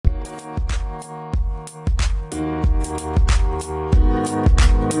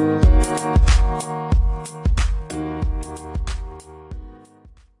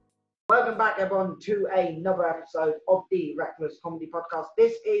to another episode of the Reckless Comedy Podcast.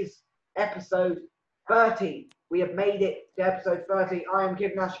 This is episode 30. We have made it to episode 30. I am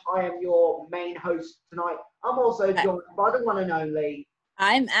Kip Nash. I am your main host tonight. I'm also joined by the one and only.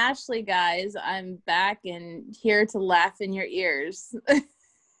 I'm Ashley, guys. I'm back and here to laugh in your ears.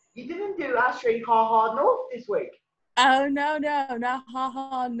 You didn't do Ashley Ha Ha North this week. Oh, no, not Ha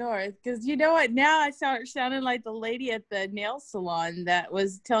Ha North. Because you know what? Now I sounded like the lady at the nail salon that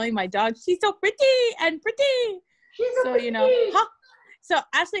was telling my dog, she's so pretty and pretty. She's so pretty. You know, ha. So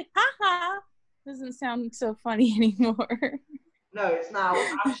Ashley, ha ha, doesn't sound so funny anymore. No, it's now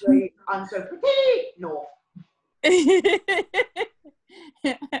Ashley, I'm so pretty North.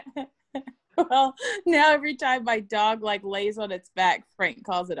 Well, now every time my dog like lays on its back, Frank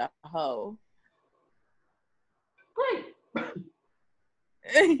calls it a hoe. Great.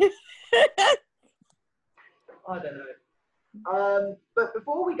 I don't know. But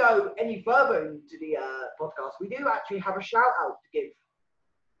before we go any further into the podcast, we do actually have a shout out to give.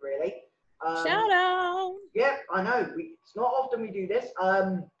 Really. Shout out. Yeah, I know. It's not often we do this.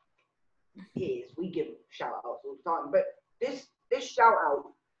 We give shout outs all the time, but this shout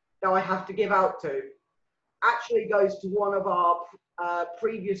out that I have to give out to actually goes to one of our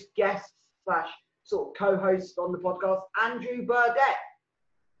previous guests / sort of co-hosts on the podcast, Andrew Burdett.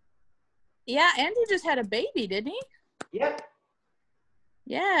 Yeah, Andrew just had a baby, didn't he? Yep.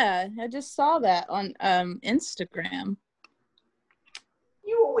 Yeah, I just saw that on Instagram.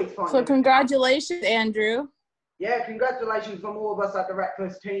 You always find so it. Congratulations, Andrew. Yeah, congratulations from all of us at the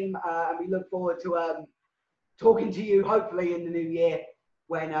Reckless team, and we look forward to talking to you hopefully in the new year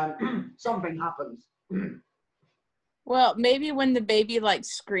when something happens. Well, maybe when the baby like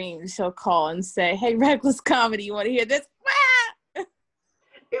screams, he'll call and say, "Hey, Reckless Comedy, you want to hear this?"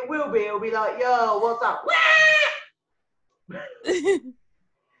 It will be. It'll be like, "Yo, what's up?"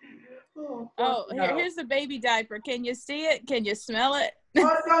 Here's the baby diaper. Can you see it? Can you smell it?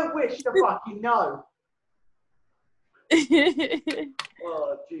 I don't wish to fucking know.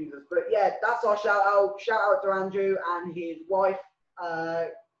 Oh, Jesus. But yeah, that's our shout out. Shout out to Andrew and his wife.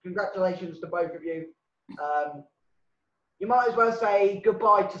 Congratulations to both of you. You might as well say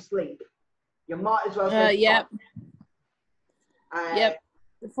goodbye to sleep. You might as well say yep. Yep.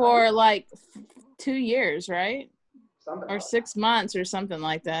 For like 2 years, right? Or 6 months or something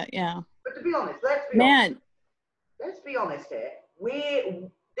like that. Yeah. But to be honest, let's be honest here.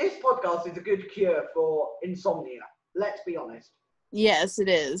 This podcast is a good cure for insomnia. Let's be honest. Yes, it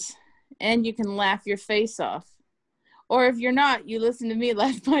is. And you can laugh your face off. Or if you're not, you listen to me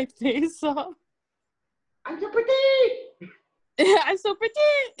laugh my face off. I'm so pretty! I'm so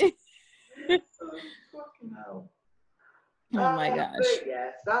pretty! Fucking hell. Oh my gosh. But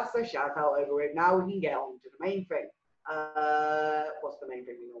yes, that's the shout out over with. Now we can get on to the main thing. What's the main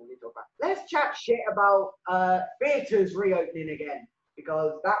thing we normally talk about? Let's chat shit about theatres reopening again.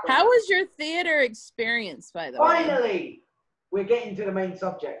 Because How was your theater experience, by the way? Finally! We're getting to the main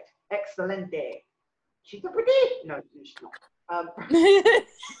subject. Excelente. She's a pretty? No, she's not.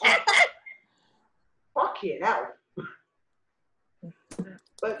 Fucking hell.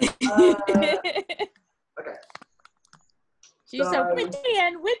 But, okay. She's so pretty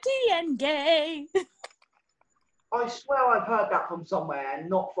and witty and gay. I swear I've heard that from somewhere and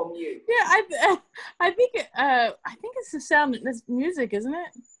not from you. Yeah, I think it's the sound of this music, isn't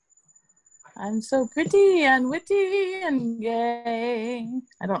it? I'm so pretty and witty and gay.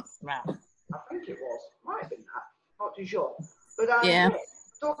 I don't know. I think it was. Might have been that. Not too sure. But yeah.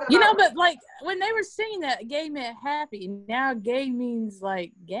 About, but like when they were singing that gay meant happy, now gay means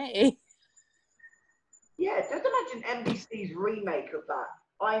like gay. Yeah, just imagine NBC's remake of that.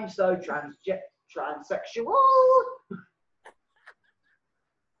 I'm so transsexual.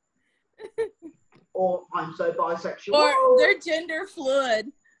 Or I'm so bisexual. Or they're gender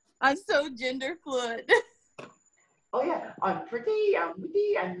fluid. I'm so gender fluid. Oh yeah, I'm pretty, I'm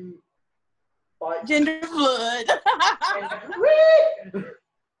witty, and gender fluid.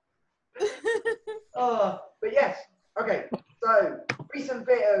 But yes, okay. So recent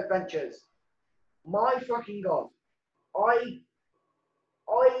theatre adventures. My fucking god, right.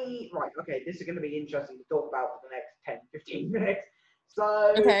 Okay, this is going to be interesting to talk about for the next 10-15 minutes.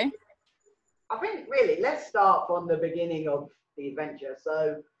 So okay. I think really let's start from the beginning of the adventure.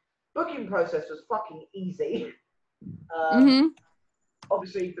 So booking process was fucking easy.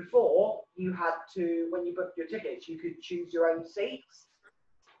 Obviously, before you had to, when you booked your tickets, you could choose your own seats.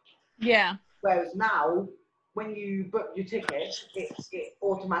 Yeah. Whereas now, when you book your ticket, it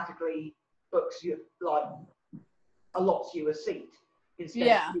automatically books you, like, allots you a seat instead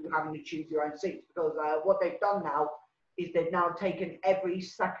of you having to choose your own seats. Because what they've done now is they've now taken every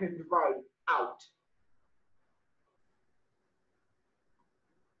second row out.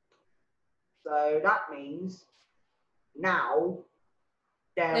 So that means now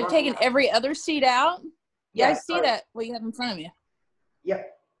They've taken every other seat out? Yeah, I see that, what you have in front of you. Yep.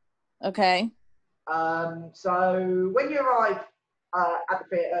 Okay. So when you arrive at the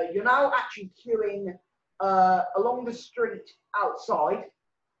theatre, you're now actually queuing along the street outside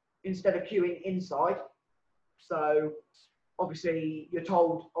instead of queuing inside. So obviously you're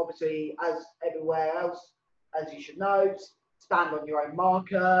told, obviously, as everywhere else, as you should know, stand on your own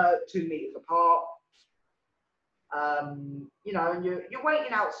marker, 2 meters apart. You know, and you're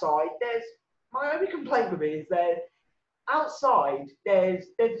waiting outside. My only complaint with it is outside there's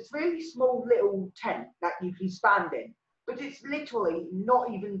this really small little tent that you can stand in, but it's literally not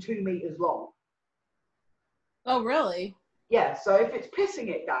even 2 meters long. Oh, really? Yeah, so if it's pissing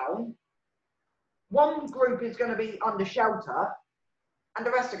it down, one group is going to be under shelter and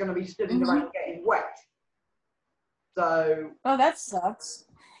the rest are going to be stood in the rain getting wet. So... Oh, that sucks.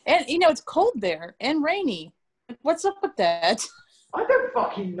 And, you know, it's cold there and rainy. What's up with that? I don't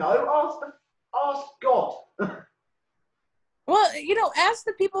fucking know. Ask God. Well, you know, ask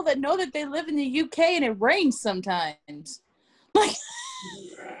the people that know that they live in the UK and it rains sometimes. Like,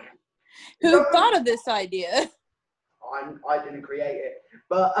 who thought of this idea? I didn't create it,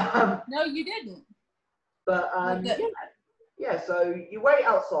 but no, you didn't. But yeah. So you wait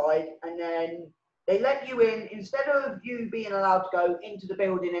outside, and then they let you in. Instead of you being allowed to go into the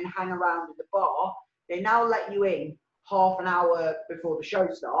building and hang around in the bar, they now let you in half an hour before the show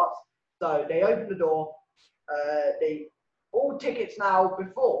starts. So they open the door. All tickets now,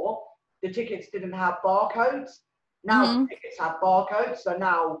 before the tickets didn't have barcodes. Now the tickets have barcodes. So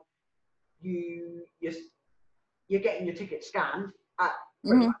now you're getting your ticket scanned at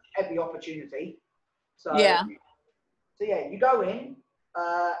pretty much every opportunity. So yeah, you go in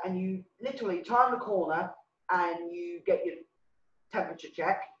and you literally turn the corner and you get your temperature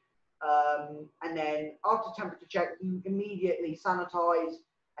check. And then after temperature check, you immediately sanitize,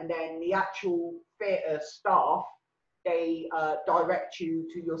 and then the actual theatre staff, they direct you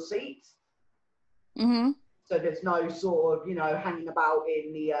to your seats. So there's no sort of, you know, hanging about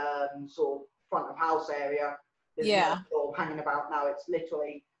in the sort of front of house area. There's no sort of hanging about now. It's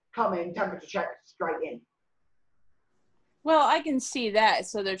literally come in, temperature check, straight in. Well, I can see that.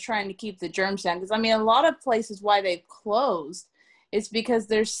 So they're trying to keep the germs down. Because, I mean, a lot of places why they've closed is because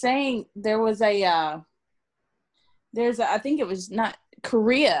they're saying there was I think it was not,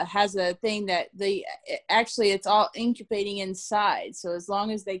 Korea has a thing that it's all incubating inside. So as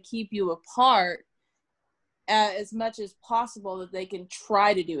long as they keep you apart as much as possible, that they can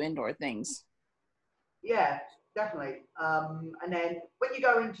try to do indoor things. Yeah, definitely. And then when you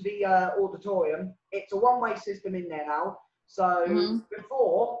go into the auditorium, it's a one-way system in there now. So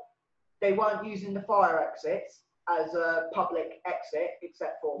before, they weren't using the fire exits as a public exit,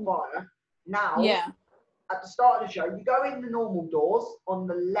 except for fire. Now, at the start of the show, you go in the normal doors on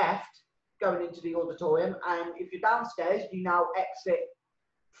the left, going into the auditorium, and if you're downstairs, you now exit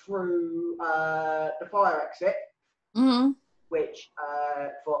through the fire exit, which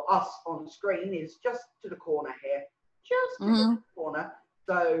for us on screen is just to the corner here, just to the corner,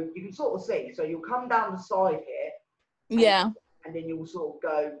 so you can sort of see. So you'll come down the side here, and then you'll sort of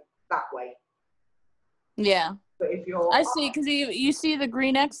go that way. Yeah. But if you're I see, because you see the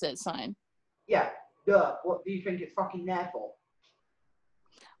green exit sign. Yeah. Duh. What do you think it's fucking there for?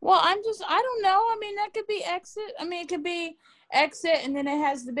 Well, I don't know. I mean, that could be exit. I mean, it could be exit, and then it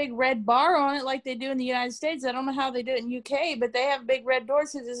has the big red bar on it like they do in the United States. I don't know how they do it in UK, but they have big red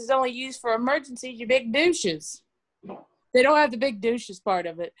doors because this is only used for emergencies, you big douches. They don't have the big douches part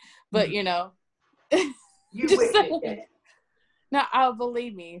of it, but, you know. You wish it did. No,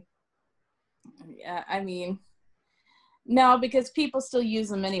 believe me. Yeah, I mean, no, because people still use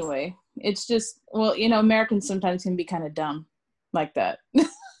them anyway. It's just, well, you know, Americans sometimes can be kind of dumb like that.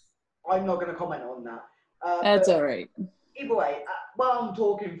 I'm not going to comment on that. That's all right. Either way, while I'm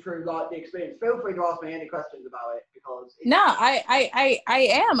talking through like the experience, feel free to ask me any questions about it, because no,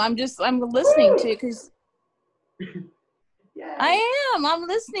 I am. I'm listening to, because I'm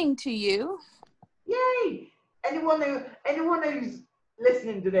listening to you. Yay! Anyone who's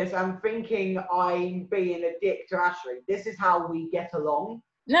listening to this and thinking I'm being a dick to Ashley, this is how we get along.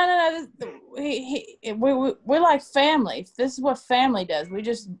 No. We're like family. This is what family does. We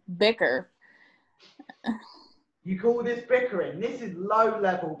just bicker. You call this bickering? This is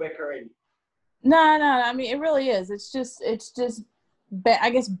low-level bickering. No. I mean, it really is. It's just, I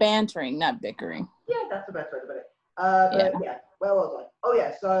guess, bantering, not bickering. Yeah, that's the best way to put it. But yeah, where was I? Oh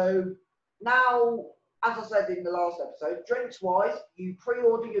yeah, so now as I said in the last episode, drinks-wise, you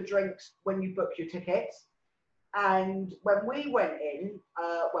pre-order your drinks when you book your tickets. And when we went in,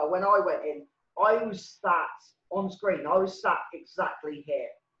 when I went in, I was sat on screen. I was sat exactly here.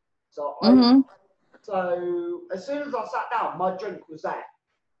 So so as soon as I sat down, my drink was there.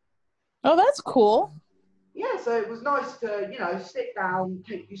 Oh, that's cool. Yeah, so it was nice to, sit down,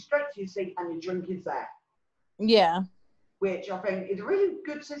 take you straight to your seat, and your drink is there. Yeah. Which I think is a really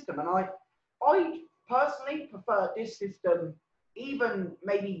good system. And I personally prefer this system even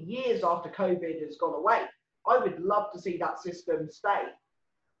maybe years after COVID has gone away. I would love to see that system stay.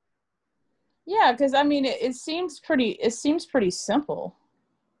 Yeah, because I mean, it seems pretty simple.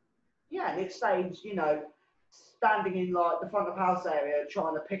 Yeah, and it saves, standing in like the front of house area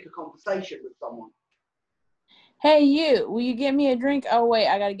trying to pick a conversation with someone. Hey, will you get me a drink? Oh, wait,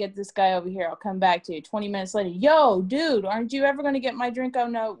 I got to get this guy over here. I'll come back to you. 20 minutes later. Yo, dude, aren't you ever going to get my drink? Oh,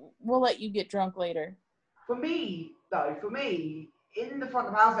 no, we'll let you get drunk later. For me, in the front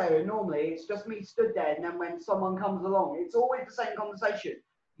of house area, normally it's just me stood there, and then when someone comes along, it's always the same conversation.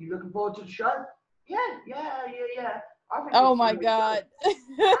 You looking forward to the show? Yeah. I think oh my God.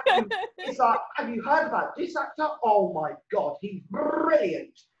 It's like, have you heard about this actor? Oh my God, he's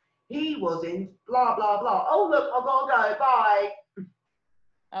brilliant. He was in blah, blah, blah. Oh, look, I've got to go. Bye.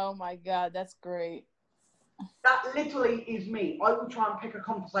 Oh my God, that's great. That literally is me. I will try and pick a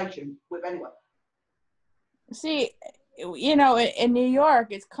conversation with anyone. See, in New York,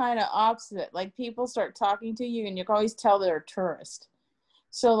 it's kind of opposite. Like, people start talking to you, and you can always tell they're a tourist.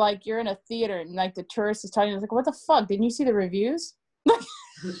 So, like, you're in a theater, and, like, the tourist is talking, like, what the fuck? Didn't you see the reviews? Why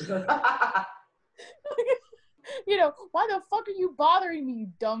the fuck are you bothering me, you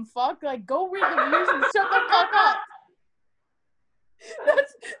dumb fuck? Like, go read the reviews and shut the fuck up.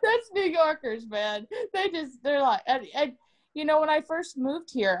 That's New Yorkers, man. They're like, and when I first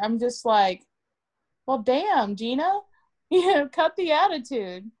moved here, I'm just like, well, damn, Gina, cut the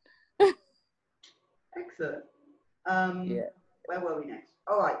attitude. Excellent. Yeah. Where were we next?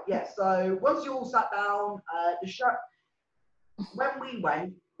 All right, yeah. So once you all sat down, the show. When I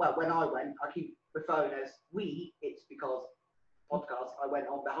went, I keep referring as we. It's because podcast. I went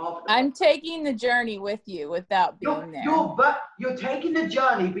on behalf of. I'm taking the journey with you without being there. You're taking the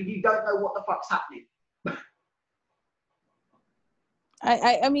journey, but you don't know what the fuck's happening.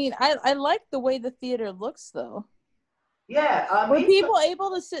 I mean, I like the way the theater looks, though. Yeah. Were people able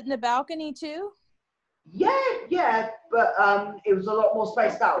to sit in the balcony too? Yeah, but it was a lot more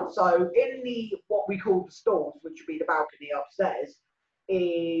spaced out. So in what we call the stalls, which would be the balcony upstairs,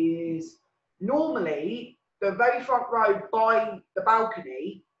 is normally the very front row by the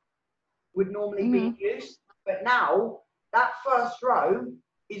balcony would normally be used, but now that first row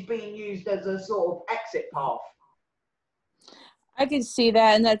is being used as a sort of exit path. I can see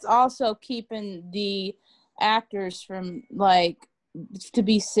that, and that's also keeping the actors from, like, to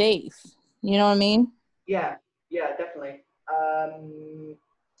be safe. You know what I mean? Yeah, definitely.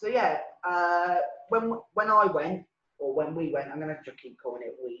 So yeah, when I went, or when we went, I'm gonna just keep calling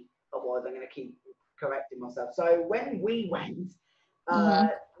it we, otherwise I'm gonna keep correcting myself. So when we went,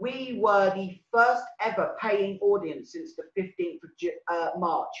 we were the first ever paying audience since the 15th of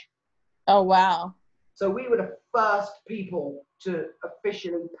March. Oh wow! So we were the first people to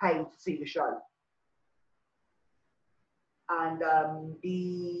officially pay to see the show. And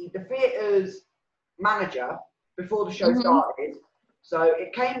the theatre's manager, before the show started, so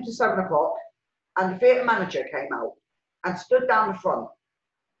it came to 7 o'clock, and the theatre manager came out and stood down the front.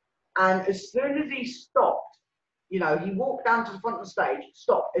 And as soon as he stopped, he walked down to the front of the stage,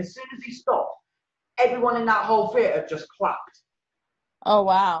 stopped. As soon as he stopped, everyone in that whole theatre just clapped. Oh,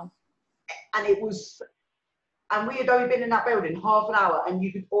 wow. And we had only been in that building half an hour, and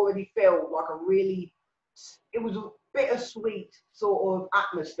you could already feel like it was a bittersweet sort of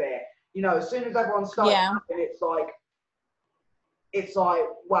atmosphere. As soon as everyone started clapping, it's like,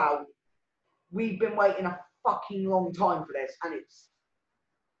 wow, we've been waiting a fucking long time for this, and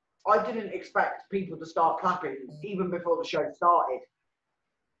I didn't expect people to start clapping even before the show started.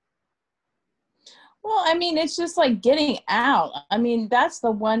 Well, I mean, it's just like getting out. I mean, that's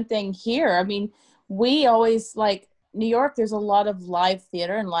the one thing here. I mean, we always, like, New York, there's a lot of live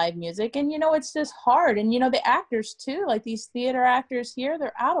theater and live music, and it's just hard. And the actors too, like these theater actors here,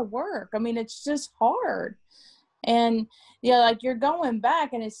 they're out of work. I mean, it's just hard. And like, you're going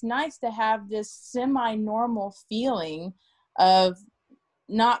back, and it's nice to have this semi-normal feeling of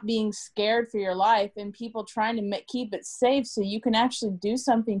not being scared for your life, and people trying to keep it safe so you can actually do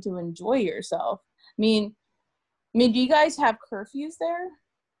something to enjoy yourself. I mean, do you guys have curfews there?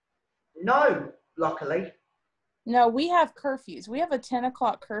 No, luckily. No, we have curfews. We have a 10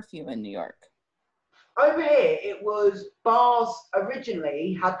 o'clock curfew in New York. Over here, it was bars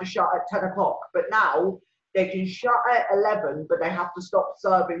originally had to shut at 10 o'clock, but now they can shut at 11, but they have to stop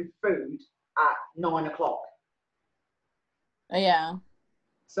serving food at 9 o'clock. Yeah.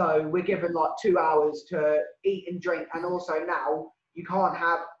 So we're given like 2 hours to eat and drink, and also now you can't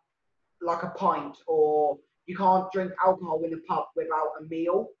have like a pint or you can't drink alcohol in a pub without a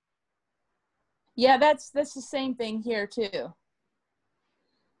meal. Yeah, that's the same thing here too.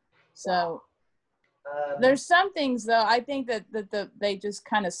 So there's some things though, I think that they just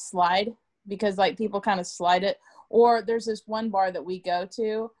kind of slide because like people kind of slide it. Or there's this one bar that we go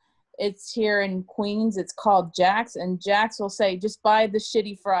to. It's here in Queens. It's called Jack's, and Jack's will say, just buy the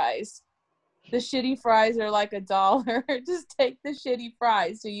shitty fries. The shitty fries are like $1. Just take the shitty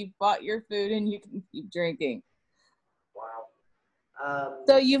fries. So you've bought your food and you can keep drinking. Wow.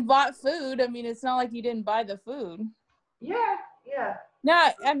 So you bought food. I mean, it's not like you didn't buy the food. Yeah. No,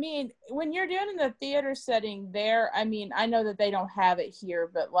 I mean, when you're doing in the theater setting there, I mean, I know that they don't have it here,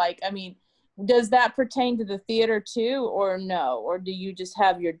 but like, I mean, does that pertain to the theater too, or no? Or do you just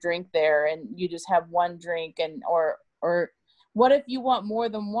have your drink there and you just have one drink and, or what if you want more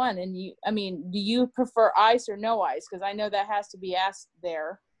than one? And I mean, do you prefer ice or no ice? Because I know that has to be asked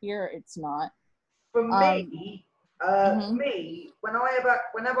there. Here, it's not. For me, mm-hmm.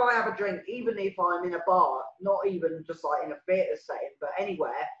 whenever I have a drink, even if I'm in a bar, not even just like in a theatre setting, but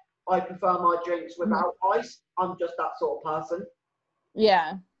anywhere, I prefer my drinks without ice. I'm just that sort of person.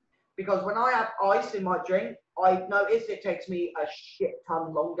 Yeah. Because when I have ice in my drink, I notice it takes me a shit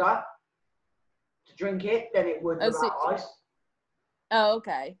ton longer to drink it than it would without ice. Oh,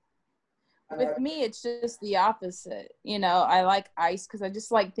 okay. With me, it's just the opposite. You know, I like ice because I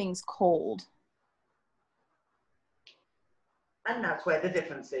just like things cold. And that's where the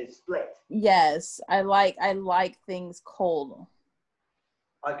difference is split. Yes, I like things cold.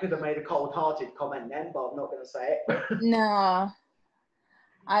 I could have made a cold-hearted comment then, but I'm not going to say it. No,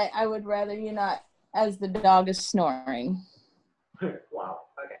 I would rather you not, as the dog is snoring. Wow.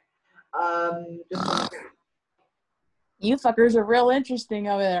 Okay. Just you fuckers are real interesting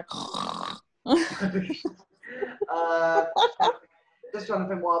over there. Just trying to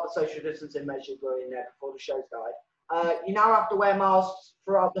think what other social distancing measures were in there before the show started. You now have to wear masks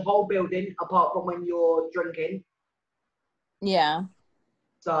throughout the whole building, apart from when you're drinking. Yeah.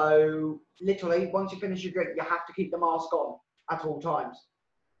 So literally, once you finish your drink, you have to keep the mask on at all times.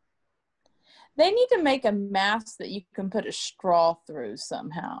 They need to make a mask that you can put a straw through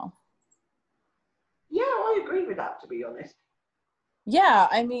somehow. Yeah, I agree with that, to be honest. Yeah,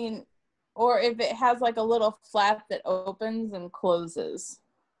 I mean, or if it has like a little flap that opens and closes.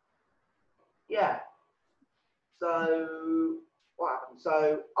 Yeah. So what happened?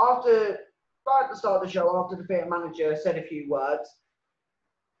 So right at the start of the show, after the theatre manager said a few words,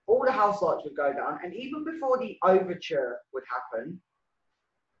 all the house lights would go down, and even before the overture would happen,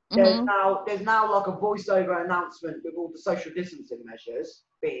 there's now like a voiceover announcement with all the social distancing measures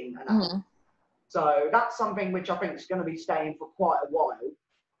being announced. So that's something which I think is going to be staying for quite a while.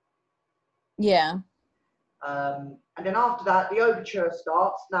 Yeah. And then after that, the overture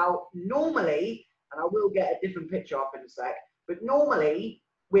starts. Now, normally, and I will get a different picture up in a sec, but normally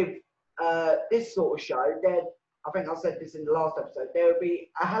with this sort of show, I think I said this in the last episode, there would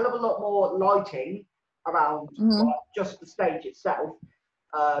be a hell of a lot more lighting around just the stage itself,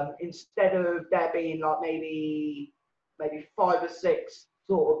 instead of there being like maybe 5 or 6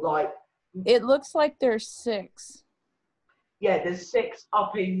 sort of like. It looks like there's 6. Yeah, there's 6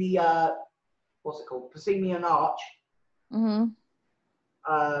 up in the what's it called, Proscenium Arch.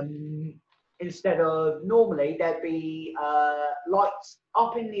 Instead of normally there'd be lights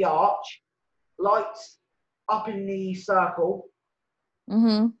up in the arch, lights up in the circle,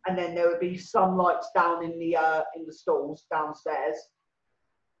 and then there would be some lights down in the stalls downstairs.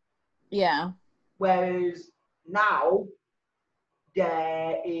 Yeah. Whereas now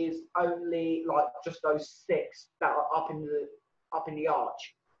there is only like just those 6 that are up in the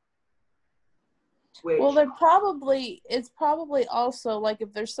arch. Well, it's probably also like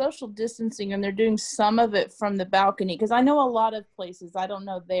if they're social distancing and they're doing some of it from the balcony, because I know a lot of places, I don't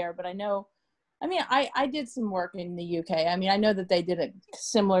know there, but I did some work in the UK. I mean, I know that they did it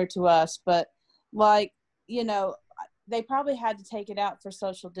similar to us, but like, you know, they probably had to take it out for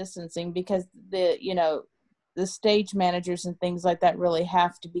social distancing because the stage managers and things like that really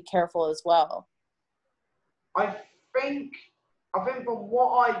have to be careful as well. I think from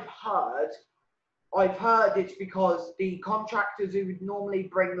what I've heard it's because the contractors who would normally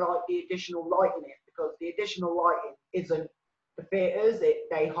bring like the additional lighting in, because the additional lighting isn't the theatres,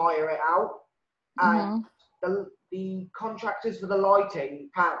 they hire it out, and the contractors for the lighting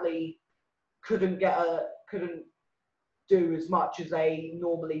apparently couldn't do as much as they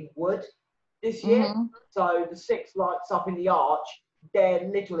normally would this year. Mm-hmm. So the 6 lights up in the arch, they're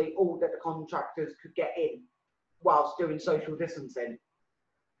literally all that the contractors could get in whilst doing social distancing.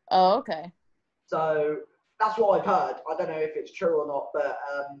 Oh, okay. So that's what I've heard. I don't know if it's true or not, but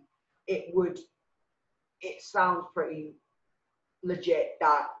it sounds pretty legit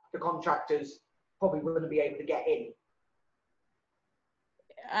that the contractors probably wouldn't be able to get in.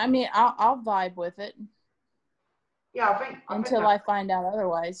 I mean, I'll vibe with it. Yeah, I think until I find out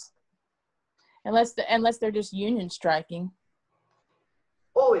otherwise. Unless they're just union striking.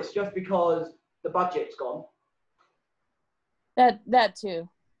 Or it's just because the budget's gone. That too.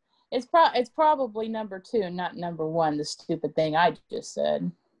 It's probably number 2, not number 1. The stupid thing I just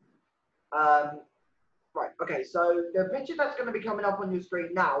said. Right. Okay. So the picture that's going to be coming up on your screen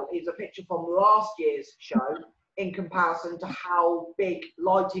now is a picture from last year's show in comparison to how big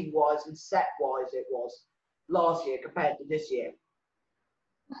lighting-wise and set-wise it was last year compared to this year.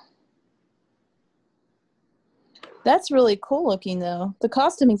 That's really cool looking, though. The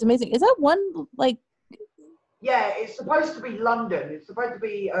costuming's amazing. Is that one like? Yeah, it's supposed to be London. It's supposed to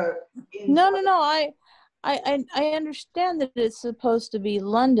be. No. I understand that it's supposed to be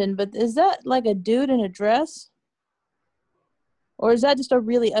London, but is that like a dude in a dress, or is that just a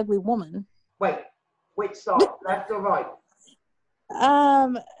really ugly woman? Wait, which side, left or right?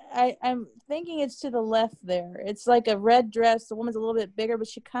 I'm thinking it's to the left there. It's like a red dress. The woman's a little bit bigger, but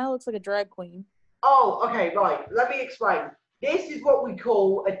she kind of looks like a drag queen. Oh, okay, right. Let me explain. This is what we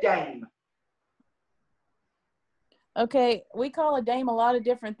call a dame. Okay, we call a dame a lot of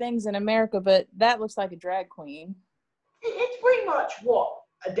different things in America, but that looks like a drag queen. It's pretty much what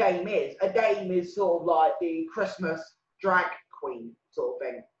a dame is. A dame is sort of like the Christmas drag queen sort of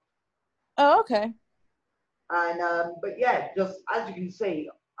thing. Oh, okay. And but yeah, just as you can see,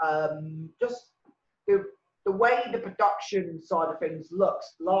 just the way the production side of things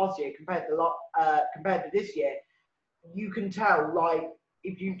looks last year compared to this year, you can tell, like,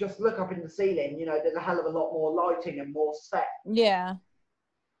 if you just look up in the ceiling, you know, there's a hell of a lot more lighting and more set. Yeah.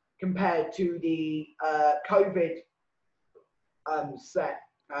 Compared to the COVID set,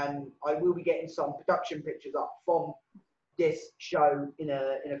 and I will be getting some production pictures up from this show in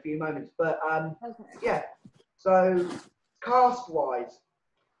a few moments. But okay. Yeah. So cast-wise,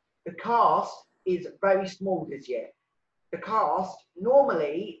 the cast is very small this year.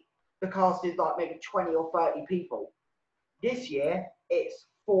 Normally the cast is like maybe 20 or 30 people. This year it's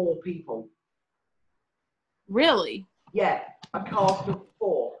 4 people. Really? Yeah, a cast of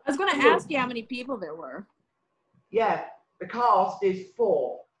 4. I was going to ask you how many people there were. Yeah, the cast is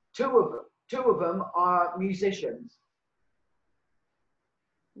 4. Two of them are musicians.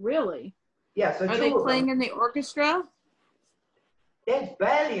 Really? Yeah, so are they playing in the orchestra? There's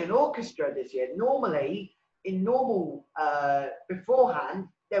barely an orchestra this year. Normally, beforehand,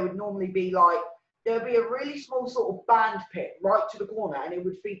 there would normally be there'd be a really small sort of band pit right to the corner, and it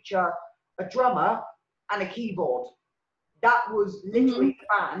would feature a drummer and a keyboard. That was literally the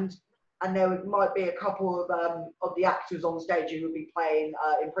band, and there might be a couple of the actors on stage who would be playing.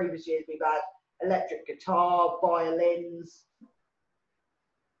 In previous years, we've had electric guitar, violins,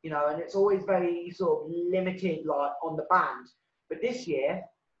 you know, and it's always very sort of limited, like, on the band. But this year,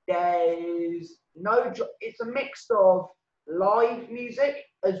 there's no. It's a mix of live music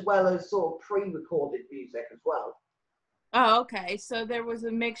as well as sort of pre-recorded music as well. Oh, okay. So there was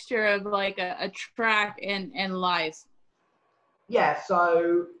a mixture of like a track and live. Yeah.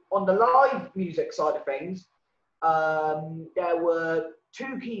 So on the live music side of things, there were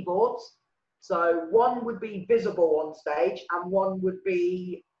 2 keyboards. So one would be visible on stage, and one would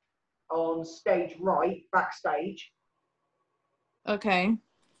be on stage right, backstage. Okay.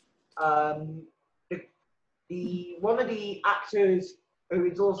 The one of the actors who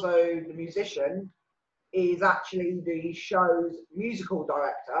is also the musician is actually the show's musical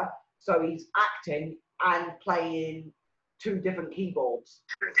director. So he's acting and playing 2 different keyboards.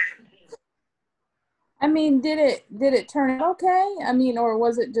 I mean, did it turn out okay? I mean, or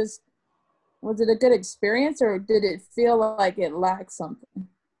was it a good experience, or did it feel like it lacked something?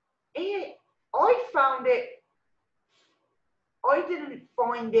 I didn't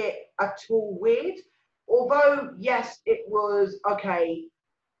find it at all weird. Although, yes, it was, okay,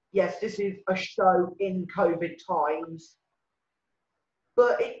 yes, this is a show in COVID times,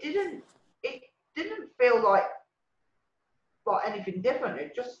 but it didn't feel like anything different.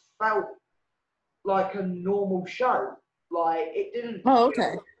 It just felt like a normal show. Like, it didn't. Oh,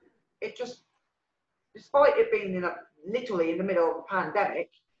 okay. It just, despite it being literally in the middle of a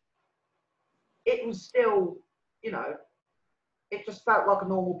pandemic, it was still, you know, it just felt like a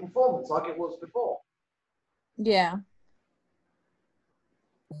normal performance, like it was before. Yeah.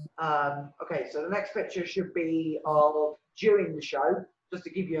 Okay, so the next picture should be of during the show, just to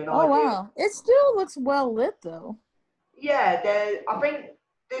give you an Oh idea. wow, it still looks well lit though. Yeah, I think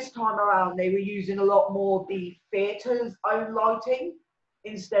this time around they were using a lot more of the theatre's own lighting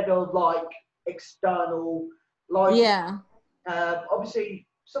instead of like external lighting. Yeah. Obviously,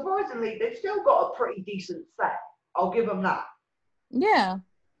 surprisingly, they've still got a pretty decent set. I'll give them that. Yeah.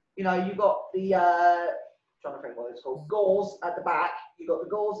 You know, you got the trying to think what it's called, gauze at the back. You got the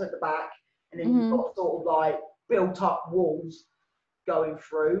gauze at the back, and then you've got sort of like built up walls going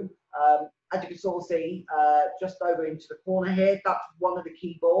through. As you can sort of see, just over into the corner here, that's one of the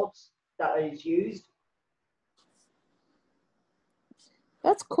keyboards that is used.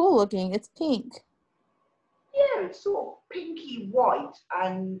 That's cool looking. It's pink. Yeah, it's sort of pinky white.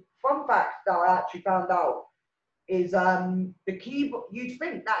 And fun fact that I actually found out is the keyboard. You'd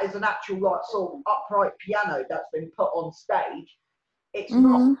think that is an actual like sort of upright piano that's been put on stage. It's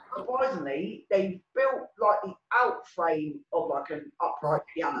not. Surprisingly, they built like the out frame of like an upright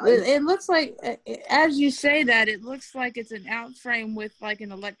piano. It looks like, as you say that, it looks like it's an out frame with like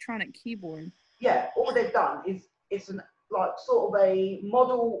an electronic keyboard. Yeah, all they've done is it's an like sort of a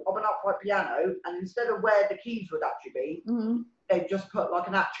model of an upright piano, and instead of where the keys would actually be, they've just put like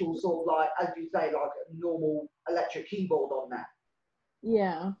an actual sort of like, as you say, like a normal electric keyboard on there.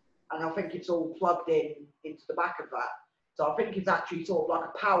 Yeah. And I think it's all plugged in into the back of that. So I think it's actually sort of like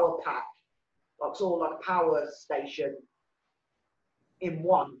a power pack, like sort of like a power station in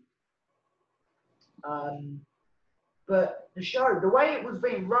one. But the show, the way it was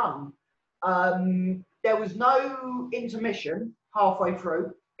being run, there was no intermission halfway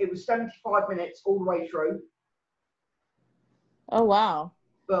through. It was 75 minutes all the way through. Oh, wow.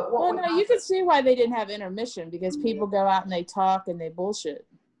 But well, no, you could see why they didn't have intermission, because people go out and they talk and they bullshit.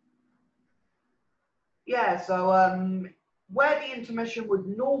 Yeah, so where the intermission would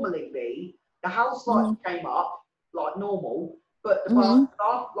normally be, the house lights came up like normal, but the bar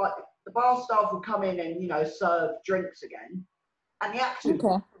staff, like the bar staff would come in and, you know, serve drinks again. And the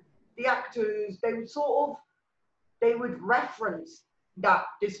actors, they would reference that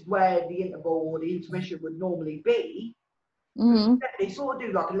this is where the interval or the intermission would normally be. They sort of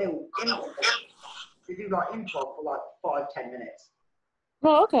do like a little improv. They do like improv for like 5-10 minutes.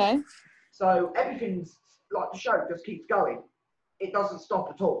 Oh, okay. So everything's like, the show just keeps going. It doesn't stop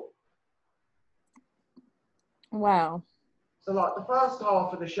at all. Wow. So like the first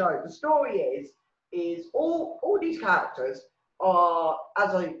half of the show, the story is all these characters are,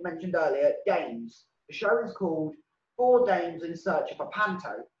 as I mentioned earlier, dames. The show is called Four Dames in Search of a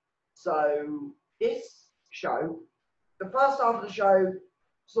Panto. So this show, the first half of the show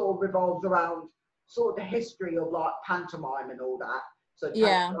sort of revolves around sort of the history of like pantomime and all that. So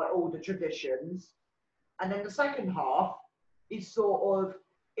like all the traditions. And then the second half is sort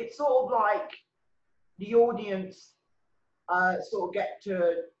of like the audience sort of get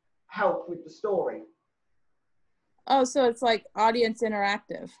to help with the story. Oh, so it's like audience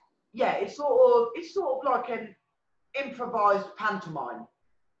interactive. Yeah, it's sort of like an improvised pantomime.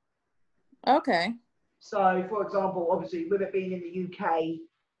 Okay. So, for example, obviously, with it being in the UK,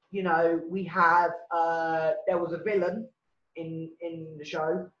 you know, we have there was a villain in the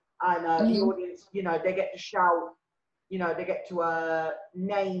show, and the audience, you know, they get to shout, you know, they get to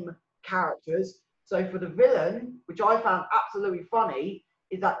name characters. So for the villain, which I found absolutely funny,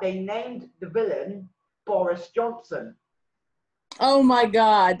 is that they named the villain Boris Johnson. Oh my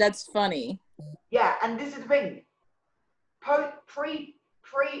God, that's funny. Yeah, and this is the thing.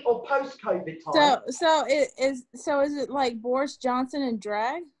 Pre or post COVID time. So is it like Boris Johnson in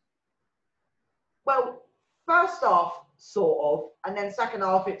drag? Well, first half sort of, and then second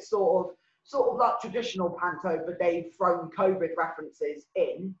half it's sort of like traditional panto, but they've thrown COVID references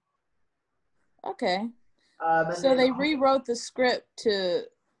in. Okay. So they rewrote the script to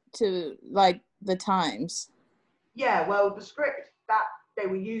like the times. Yeah, well, the script that they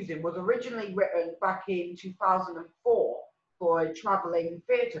were using was originally written back in 2004 for a traveling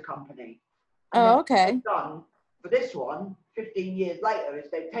theatre company. And oh, okay. What they've done for this one, 15 years later, is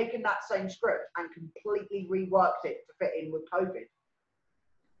they've taken that same script and completely reworked it to fit in with COVID.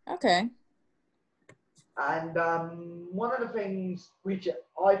 Okay. And one of the things which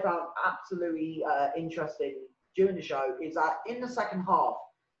I found absolutely interesting during the show is that in the second half,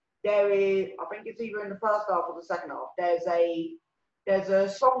 there is, I think it's either in the first half or the second half, there's a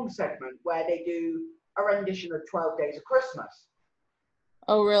song segment where they do a rendition of 12 Days of Christmas.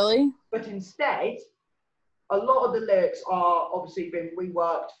 Oh, really? But instead, a lot of the lyrics are obviously been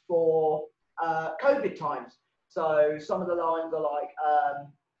reworked for COVID times. So some of the lines are like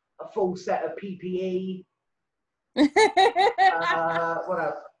a full set of PPE. What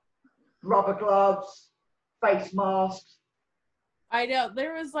else? Rubber gloves, face masks. I know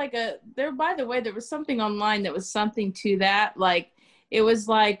there was like by the way, there was something online that was something to that. Like, it was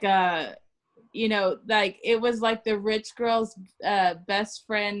like, you know, like it was like the rich girl's best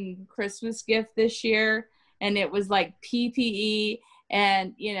friend Christmas gift this year. And it was like PPE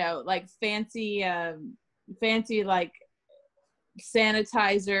and, you know, like fancy like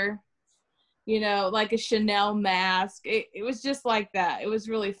sanitizer, you know, like a Chanel mask. It was just like that. It was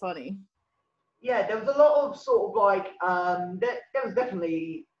really funny. Yeah, there was a lot of sort of like, there was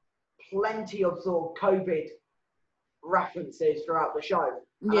definitely plenty of sort of COVID references throughout the show.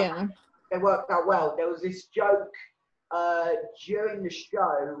 Yeah. They worked out well. There was this joke during the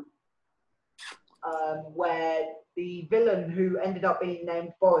show where the villain, who ended up being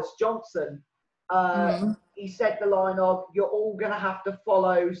named Boris Johnson, he said the line of, "You're all going to have to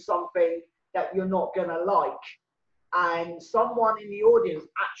follow something that you're not going to like." And someone in the audience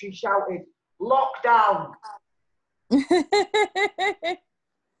actually shouted, "Lockdown."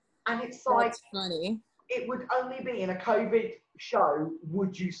 And it's like, that's funny. It would only be in a COVID show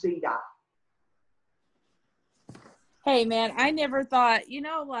would you see that. Hey man, I never thought, you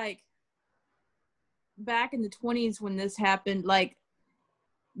know, like back in the 20s when this happened, like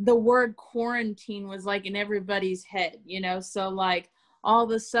the word quarantine was like in everybody's head, you know? So like all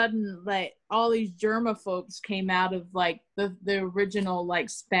of a sudden, like all these germaphobes came out of like the original like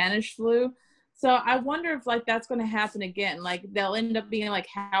Spanish flu. So I wonder if like that's going to happen again. Like they'll end up being like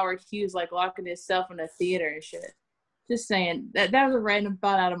Howard Hughes, like locking himself in a theater and shit. Just saying. That was a random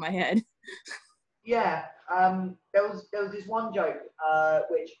thought out of my head. Yeah, there was this one joke,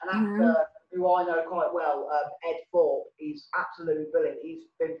 which an actor who I know quite well, Ed Thorpe, he's absolutely brilliant. He's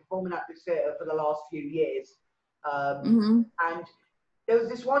been performing at this theatre for the last few years. And there was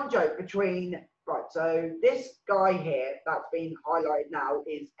this one joke between, right, so this guy here that's been highlighted now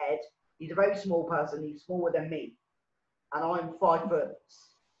is Ed. He's a very small person. He's smaller than me. And I'm 5'7".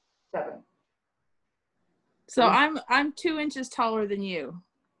 So I'm 2 inches taller than you.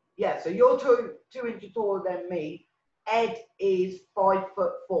 Yeah, so you're two inches taller than me. Ed is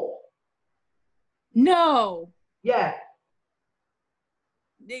 5'4". No. Yeah.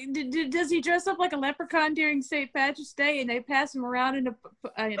 Does he dress up like a leprechaun during St. Patrick's Day and they pass him around in an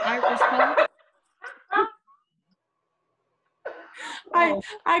Irish pub?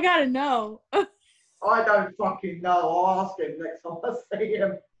 I gotta know. I don't fucking know. I'll ask him next time I see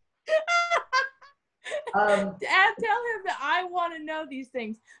him. Tell him that I want to know these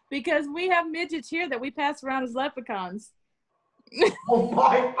things because we have midgets here that we pass around as leprechauns. Oh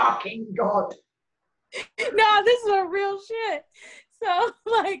my fucking god! No, this is a real shit. So,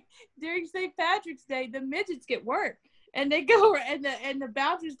 like during St. Patrick's Day, the midgets get work, and they go and the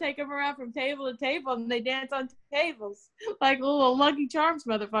bouncers take them around from table to table, and they dance on tables like a little Lucky Charms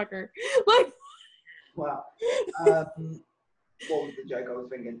motherfucker. Like, wow. What was the joke I was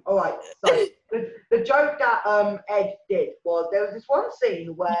thinking? All right, so the joke that Ed did was there was this one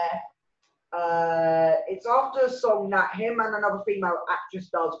scene where it's after a song that him and another female actress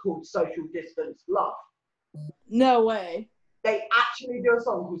does called Social Distance Love. No way. They actually do a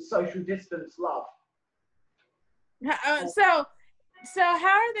song called Social Distance Love. So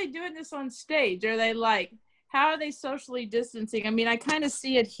how are they doing this on stage? Are they like, how are they socially distancing? I mean, I kind of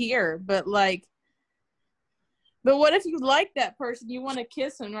see it here, but like, but what if you like that person, you want to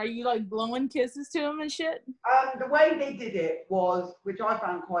kiss him? Are you like blowing kisses to him and shit? The way they did it was, which I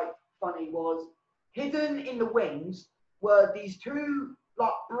found quite funny, was hidden in the wings were these two like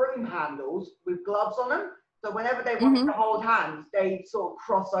broom handles with gloves on them. So whenever they wanted to hold hands, they sort of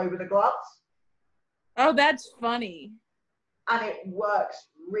cross over the gloves. Oh, that's funny. And it works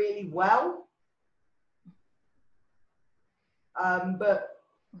really well. But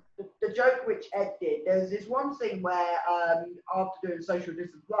the joke which Ed did, there's this one scene where after doing Social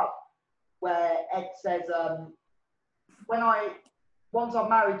Distance Love, where Ed says, once I'm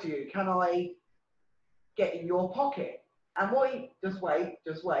married to you, can I get in your pocket? And just wait.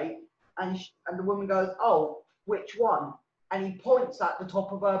 And the woman goes, oh, which one? And he points at the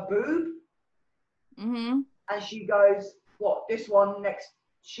top of her boob. And she goes, what, this one next?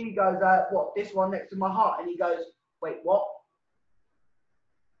 She goes, what, this one next to my heart? And he goes, wait, what?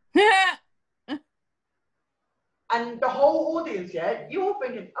 And the whole audience, yeah, you all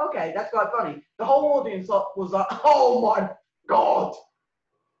thinking, okay, that's quite funny. The whole audience was like, oh my God.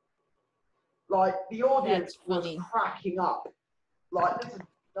 Like, the audience was cracking up. Like,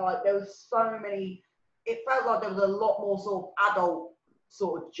 there was so many, it felt like there was a lot more sort of adult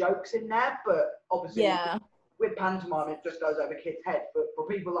sort of jokes in there, but obviously with pantomime, it just goes over kids' heads. But for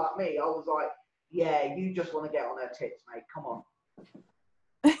people like me, I was like, yeah, you just want to get on her tits, mate. Come on.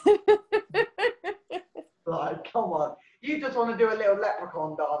 Like, come on. You just want to do a little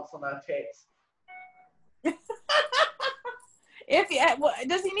leprechaun dance on her tits.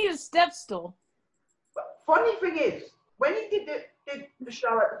 Does he need a step stool? But funny thing is, when he did the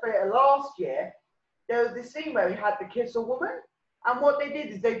show at the theatre last year, there was this scene where he had to kiss a woman, and what they did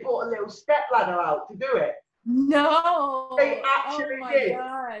is they brought a little step ladder out to do it. No. They actually did.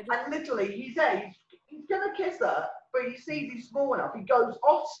 God. And literally, he's there, he's gonna kiss her, but he sees he's small enough. He goes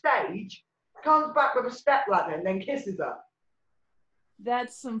off stage, comes back with a step ladder, and then kisses her.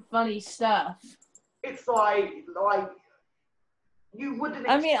 That's some funny stuff. It's like you wouldn't.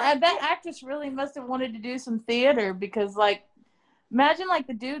 I mean, that actress really must have wanted to do some theater, because, like, imagine like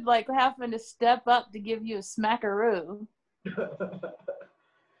the dude like having to step up to give you a smackaroo.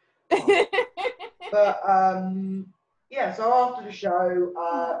 But yeah. So after the show,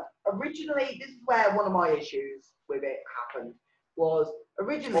 originally, this is where one of my issues with it happened. Was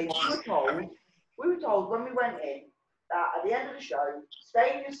originally we were told when we went in that at the end of the show,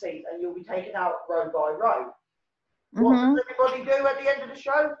 stay in your seat and you'll be taken out row by row. What does everybody do at the end of the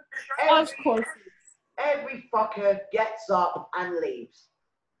show? Of course. Every fucker gets up and leaves.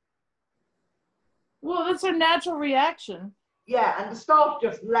 Well, that's a natural reaction. Yeah, and the staff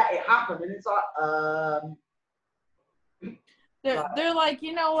just let it happen, and it's like, They're like,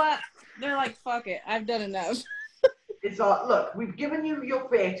 you know what? They're like, fuck it, I've done enough. It's like, look, we've given you your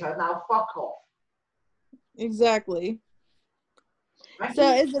theatre, now fuck off. Exactly.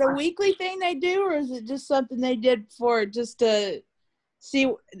 So is it a weekly thing they do, or is it just something they did for just to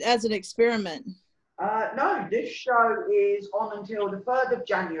see as an experiment? No, this show is on until the 3rd of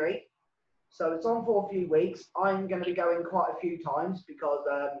January. So it's on for a few weeks. I'm going to be going quite a few times because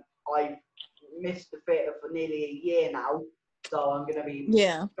I've missed the theatre for nearly a year now. So I'm going to be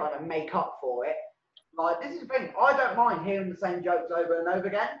trying to make up for it. Like, this is the thing. I don't mind hearing the same jokes over and over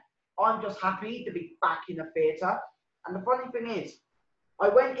again. I'm just happy to be back in a theatre. And the funny thing is, I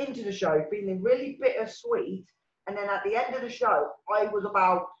went into the show feeling really bittersweet. And then at the end of the show, I was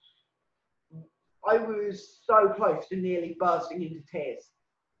so close to nearly bursting into tears.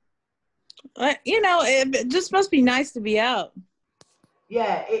 You know, it just must be nice to be out.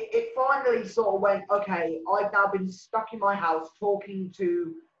 Yeah, it finally sort of went, okay, I've now been stuck in my house talking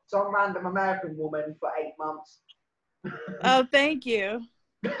to some random American woman for 8 months. Oh, thank you.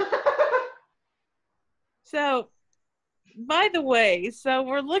 So, by the way, so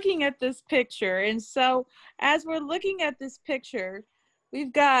we're looking at this picture. And so as we're looking at this picture,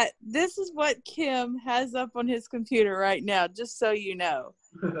 we've got, this is what Kim has up on his computer right now, just so you know.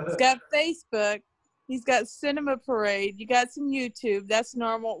 He's got Facebook. He's got Cinema Parade. You got some YouTube. That's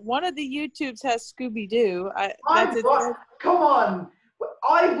normal. One of the YouTubes has Scooby-Doo. Come on.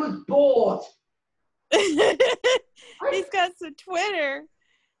 I was bored. He's got some Twitter.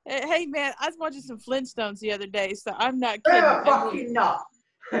 Hey, man, I was watching some Flintstones the other day, so I'm not kidding. Fair fucking enough.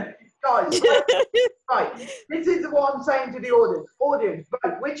 Guys, right. This is what I'm saying to the audience. Audience,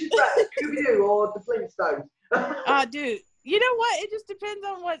 vote. Which is better, Scooby-Doo or the Flintstones? Dude. You know what? It just depends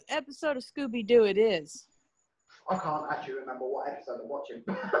on what episode of Scooby-Doo it is. I can't actually remember what episode I'm watching.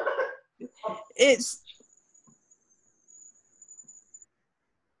 It's...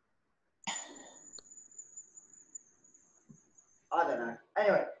 I don't know.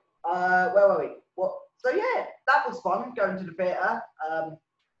 Anyway, where were we? So yeah, that was fun, going to the theatre.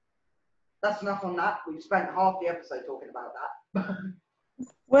 That's enough on that. We've spent half the episode talking about that.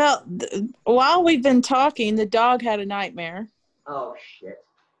 Well, while we've been talking, the dog had a nightmare. Oh shit!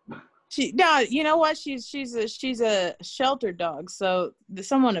 You know what? She's a shelter dog, so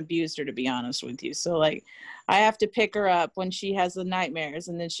someone abused her, to be honest with you. So like, I have to pick her up when she has the nightmares,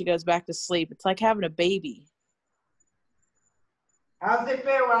 and then she goes back to sleep. It's like having a baby. How's it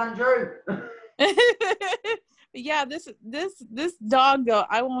feel, Andrew? Yeah, this dog though,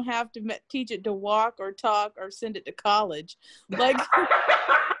 I won't have to teach it to walk or talk or send it to college. Like,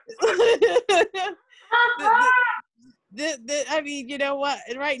 I mean, you know what?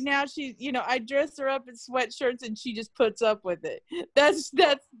 Right now, she's, you know, I dress her up in sweatshirts and she just puts up with it. That's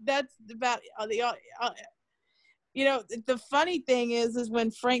about the. You know, the funny thing is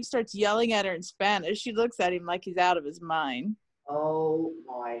when Frank starts yelling at her in Spanish, she looks at him like he's out of his mind. Oh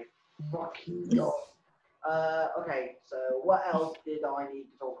my fucking god. Okay, so what else did I need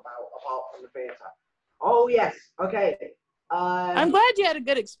to talk about apart from the theatre? Oh yes, okay. I'm glad you had a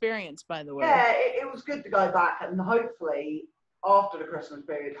good experience, by the way. Yeah, it was good to go back, and hopefully after the Christmas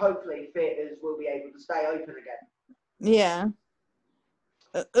period, hopefully theatres will be able to stay open again. Yeah.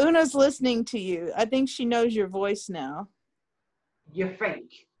 Una's listening to you. I think she knows your voice now. You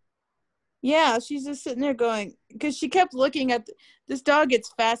think? Yeah, she's just sitting there going, because she kept looking at, this dog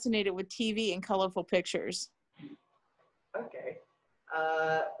gets fascinated with TV and colorful pictures. Okay.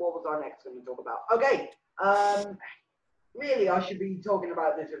 What was I next going to talk about? Okay. Really, I should be talking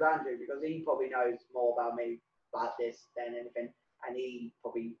about this with Andrew because he probably knows more about me about this than anything, and he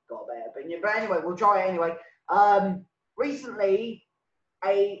probably got a better opinion. But anyway, we'll try it anyway. Recently,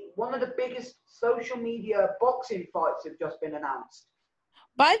 one of the biggest social media boxing fights have just been announced.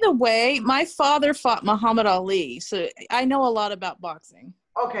 By the way, my father fought Muhammad Ali, so I know a lot about boxing.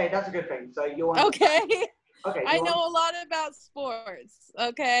 Okay, that's a good thing. So you want? Okay. Okay. I know a lot about sports.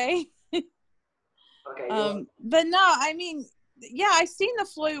 Okay. Okay. But no, I mean, yeah, I seen the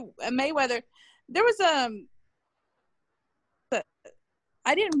Floyd Mayweather. There was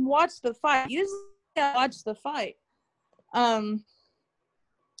I didn't watch the fight. Usually I watch the fight.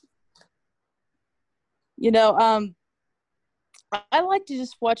 You know, I like to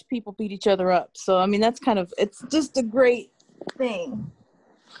just watch people beat each other up. So I mean, that's kind of, it's just a great thing.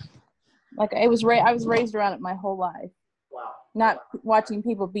 Like I was raised around it my whole life. Wow. Not watching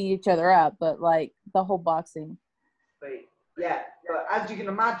people beat each other up, but like the whole boxing. Yeah, but as you can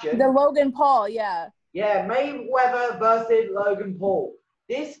imagine, the Logan Paul, yeah. Yeah, Mayweather versus Logan Paul.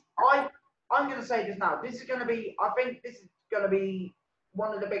 I'm going to say this now. This is going to be, I think this is going to be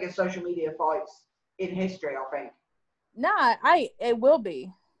one of the biggest social media fights in history, I think. Nah, it will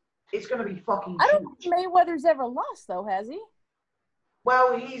be. It's going to be fucking huge. I don't think Mayweather's ever lost, though, has he?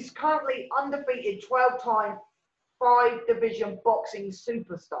 Well, he's currently undefeated 12-time 5-division boxing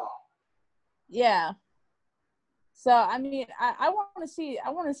superstar. Yeah. So I mean, I want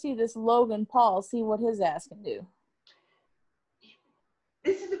to see this Logan Paul, see what his ass can do.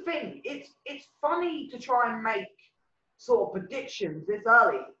 This is the thing. It's funny to try and make sort of predictions this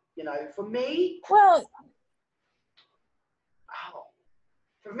early. You know, for me. Well,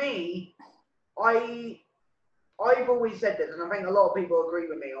 I've always said this, and I think a lot of people agree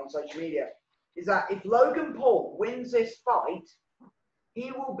with me on social media, is that if Logan Paul wins this fight,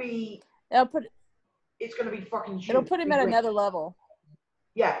 he will be. It's going to be fucking huge. It'll put him at another level.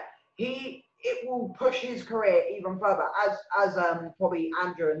 Yeah, it will push his career even further, as probably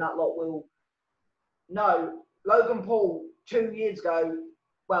Andrew and that lot will know. Logan Paul 2 years ago,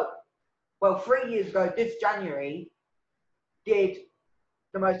 well 3 years ago, this January, did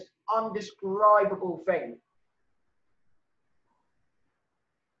the most undescribable thing.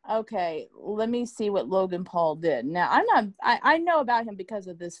 Okay, let me see what Logan Paul did. Now, I know about him because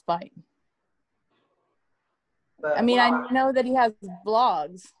of this fight. But, I mean, I know that he has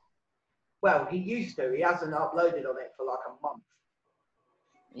blogs. Well, he used to. He hasn't uploaded on it for like a month.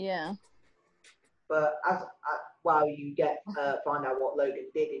 Yeah. But you find out what Logan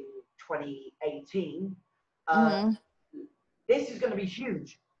did in 2018. This is going to be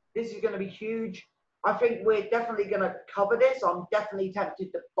huge. I think we're definitely going to cover this. I'm definitely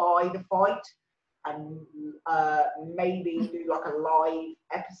tempted to buy the fight and maybe do like a live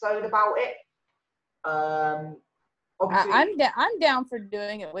episode about it. I'm down for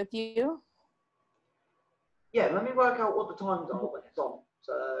doing it with you. Yeah, let me work out what the times are when it's on.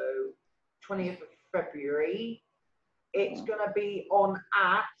 So 20th of February. It's gonna be on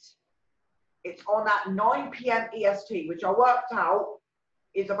at 9 p.m. EST, which I worked out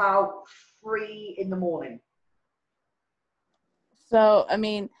is about 3 in the morning. So I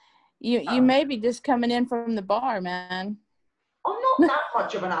mean, you may be just coming in from the bar, man. I'm not that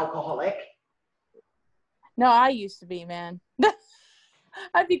much of an alcoholic. No, I used to be, man.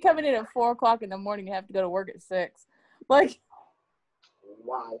 I'd be coming in at 4 o'clock in the morning and have to go to work at 6. Like,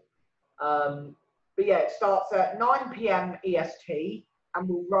 wow. But yeah, it starts at 9 p.m. EST and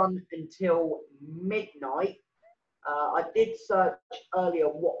will run until midnight. I did search earlier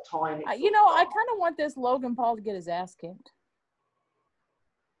what time. I kind of want this Logan Paul to get his ass kicked.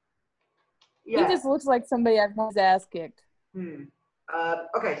 Yeah. He just looks like somebody I'd want his ass kicked.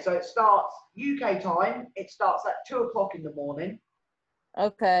 Okay, so it starts UK time. It starts at 2 o'clock in the morning.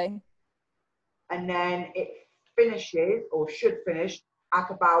 Okay. And then it finishes, or should finish,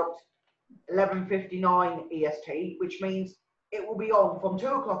 at about 11:59 EST, which means it will be on from 2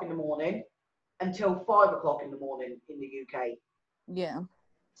 o'clock in the morning until 5 o'clock in the morning in the UK. Yeah.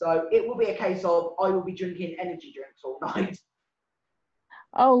 So it will be a case of I will be drinking energy drinks all night.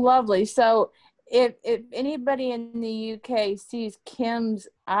 Oh, lovely. So if anybody in the UK sees Kim's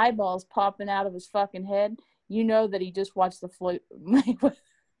eyeballs popping out of his fucking head, you know that he just watched the Floyd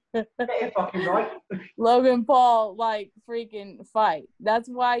fucking right. Logan Paul freaking fight. That's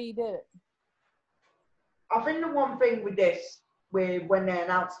why he did it. I think the one thing with this with when they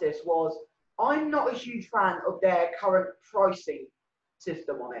announced this was I'm not a huge fan of their current pricing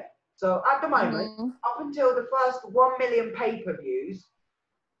system on it. So at the moment, up until the first 1 million pay-per-views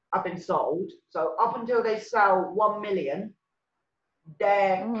have been sold, so up until they sell 1 million,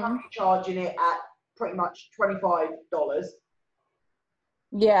 they're currently charging it at pretty much $25.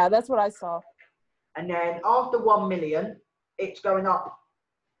 Yeah, that's what I saw. And then after 1 million, it's going up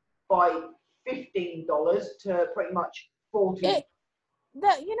by $15 to pretty much $40.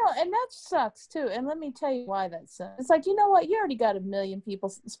 That, you know, and that sucks too. And let me tell you why that sucks. It's like, you know what? You already got 1 million people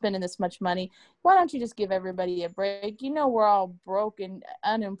spending this much money. Why don't you just give everybody a break? You know, we're all broke and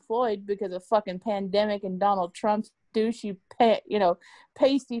unemployed because of fucking pandemic and Donald Trump's douchey,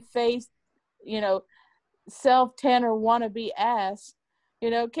 pasty faced, self-tanner wannabe ass. You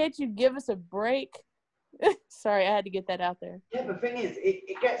know, can't you give us a break? Sorry, I had to get that out there. Yeah, but the thing is,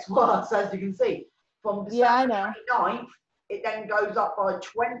 it gets worse, as you can see. From December 29th, it then goes up by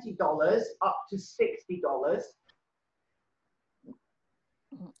 $20 up to $60.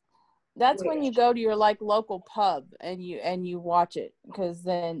 That's when you go to your local pub and you watch it, because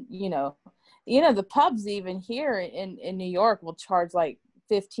then the pubs even here in New York will charge like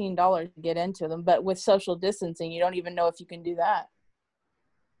 $15 to get into them, but with social distancing, you don't even know if you can do that.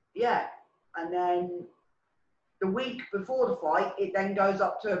 Yeah, and then the week before the fight, it then goes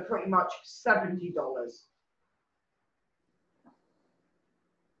up to pretty much $70.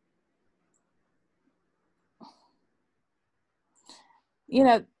 You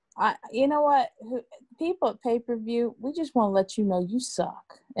know what? People at pay-per-view, we just want to let you know you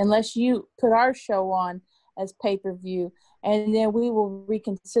suck. Unless you put our show on as pay-per-view, and then we will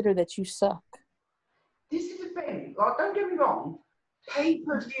reconsider that you suck. This is the thing. Like, don't get me wrong.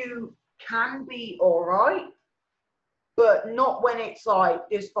 Pay-per-view can be all right, but not when it's like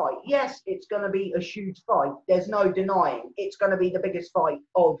this fight. Yes, it's going to be a huge fight. There's no denying. It's going to be the biggest fight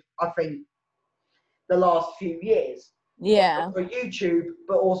of, I think, the last few years. Yeah. For YouTube,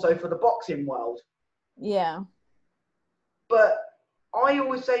 but also for the boxing world. Yeah. But I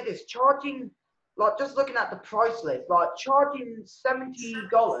always say this, charging, like just looking at the price list, like charging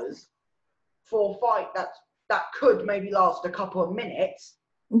 $70 for a fight that could maybe last a couple of minutes.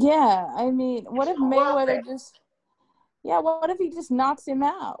 Yeah, I mean, what if Mayweather what if he just knocks him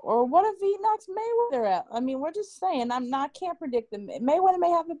out? Or what if he knocks Mayweather out? I mean, we're just saying, can't predict them. Mayweather may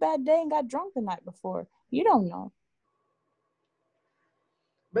have a bad day and got drunk the night before. You don't know.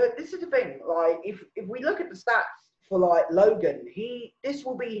 But this is the thing, like, if we look at the stats for, like, Logan, this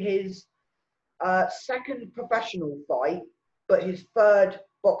will be his second professional fight, but his third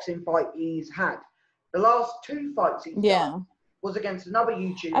boxing fight he's had. The last two fights he's done was against another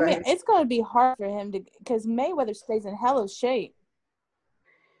YouTuber. I mean, it's going to be hard for him because Mayweather stays in hella shape.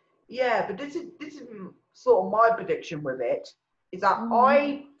 Yeah, but this is sort of my prediction with it, is that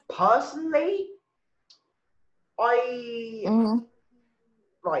I personally,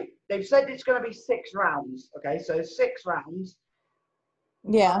 right, they've said it's going to be 6 rounds. Okay, so 6 rounds.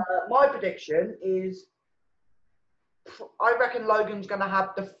 Yeah. My prediction is, I reckon Logan's going to have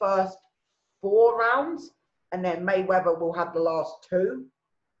the first 4 rounds, and then Mayweather will have the last 2.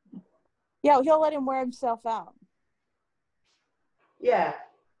 Yeah, he'll let him wear himself out. Yeah,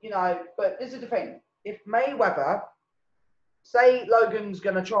 but this is the thing. If Mayweather, say Logan's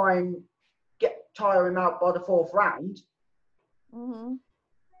going to try and tire him out by the 4th round,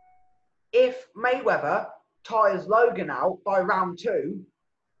 if Mayweather tires Logan out by round 2,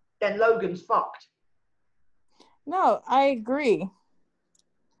 then Logan's fucked. No, I agree.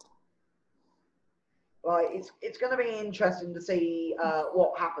 Like, it's going to be interesting to see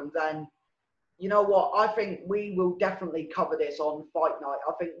what happens. And you know what? I think we will definitely cover this on Fight Night.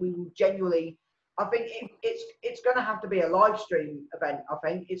 I think we will genuinely. I think it's going to have to be a live stream event. I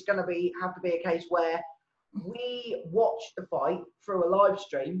think it's going to have to be a case where we watch the fight through a live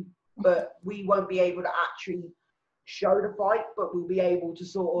stream, but we won't be able to actually show the fight, but we'll be able to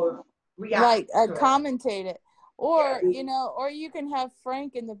sort of react, commentate it. Or, or you can have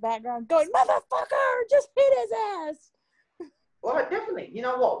Frank in the background going, "Motherfucker, just hit his ass." Well, definitely. You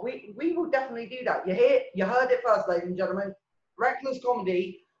know what? We will definitely do that. You heard it first, ladies and gentlemen. Reckless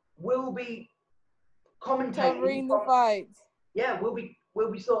Comedy will be commentating covering the fights. Yeah, we'll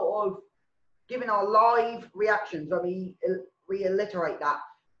be sort of giving our live reactions. Let me reiterate that.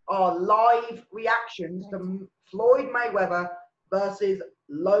 Our live reactions to Floyd Mayweather versus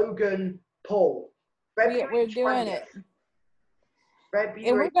Logan Paul. We're doing it.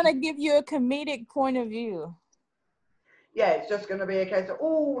 And we're going to give you a comedic point of view. Yeah, it's just going to be a case of,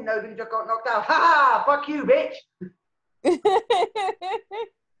 oh, Logan just got knocked out. Ha ha! Fuck you, bitch!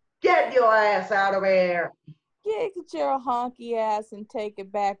 Get your ass out of here! Get your honky ass and take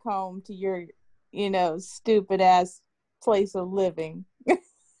it back home to your, stupid ass place of living. You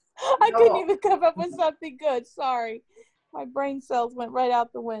I know couldn't what? even come up with something good. Sorry. My brain cells went right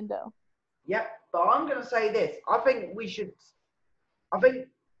out the window. Yep, but I'm going to say this. I think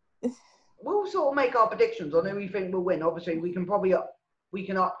we'll sort of make our predictions on who we think will win. Obviously, we can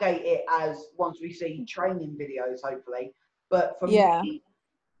update it as once we see training videos, hopefully. But for me,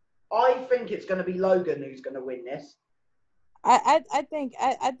 I think it's going to be Logan who's going to win this. I think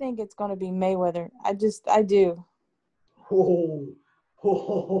it's going to be Mayweather. I do.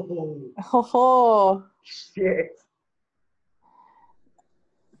 Oh, shit.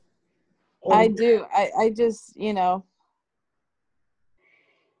 I do. I just, You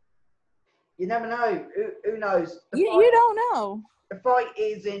never know. Who knows? You don't know. The fight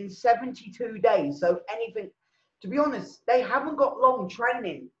is in 72 days, so anything. To be honest, they haven't got long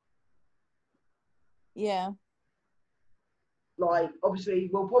training. Yeah. Like, obviously,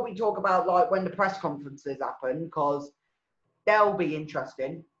 we'll probably talk about like when the press conferences happen because they'll be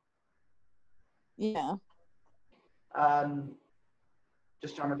interesting. Yeah.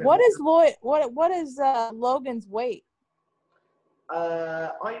 Just trying to. What is Logan's weight?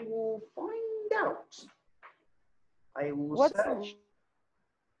 I will find out. I will search.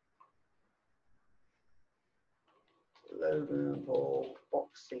 Logan Paul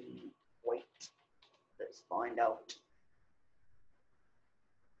boxing weight. Let's find out.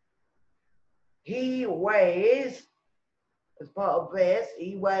 He weighs, as part of this,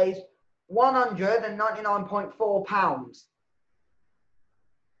 199.4 pounds.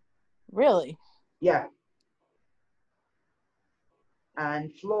 Really? Yeah.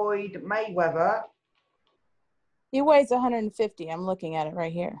 And Floyd Mayweather. He weighs 150. I'm looking at it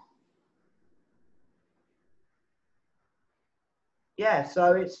right here. Yeah,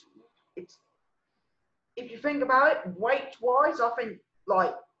 so it's if you think about it, weight-wise, I think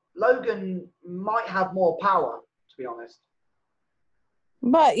like Logan might have more power, to be honest.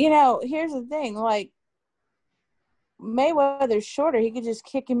 But here's the thing: like Mayweather's shorter, he could just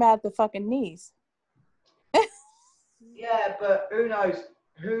kick him out the fucking knees. Yeah, but who knows?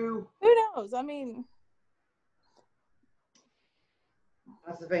 Who knows? I mean,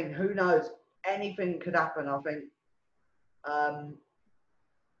 that's the thing. Who knows? Anything could happen. I think.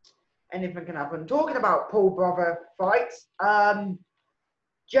 Anything can happen. Talking about Paul brother fights,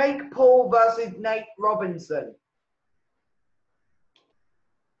 Jake Paul versus Nate Robinson.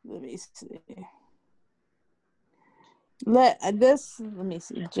 Let me see. Let me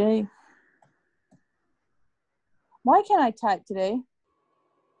see. Jay. Why can't I type today?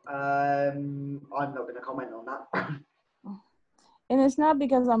 I'm not going to comment on that. And it's not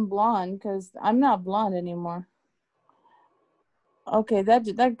because I'm blonde, because I'm not blonde anymore. Okay,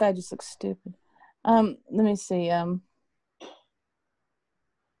 that guy just looks stupid. Let me see.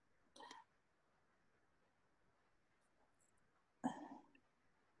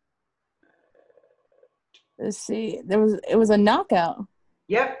 Let's see. It was a knockout.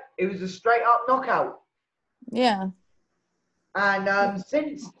 Yep, it was a straight up knockout. Yeah. And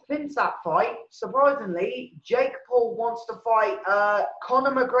since that fight, surprisingly, Jake Paul wants to fight Conor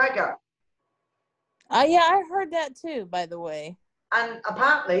McGregor. Yeah, I heard that too, by the way. And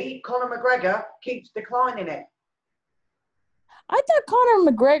apparently, Conor McGregor keeps declining it. I thought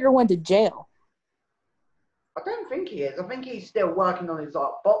Conor McGregor went to jail. I don't think he is. I think he's still working on his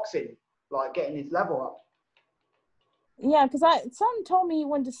boxing, like getting his level up. Yeah, because something told me he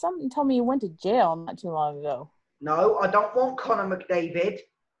went to jail not too long ago. No, I don't want Conor McDavid.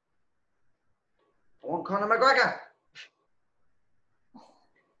 I want Conor McGregor.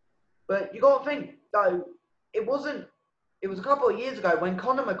 But you got to think, though, it was a couple of years ago when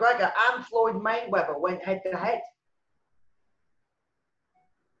Conor McGregor and Floyd Mayweather went head to head.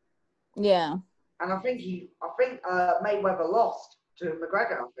 Yeah. And I think Mayweather lost to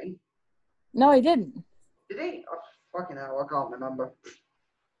McGregor, I think. No, he didn't. Did he? Oh, fucking hell, I can't remember.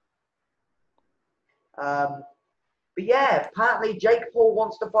 But yeah, apparently Jake Paul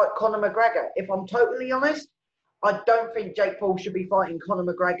wants to fight Conor McGregor. If I'm totally honest, I don't think Jake Paul should be fighting Conor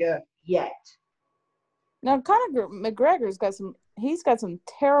McGregor yet. Now, Conor McGregor's got some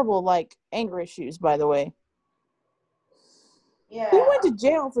terrible, anger issues, by the way. Yeah. He went to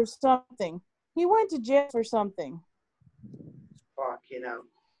jail for something. Fuck,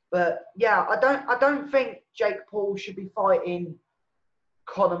 But yeah, I don't think Jake Paul should be fighting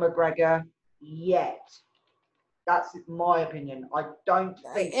Conor McGregor yet. That's my opinion. I don't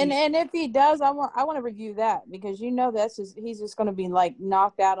think. And if he does, I want to review that because he's just going to be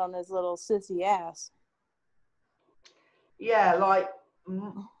knocked out on his little sissy ass. Yeah,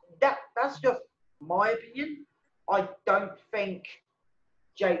 that's just my opinion. I don't think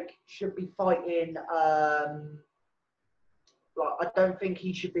Jake should be fighting. I don't think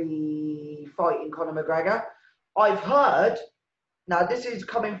he should be fighting Conor McGregor. I've heard. Now, this is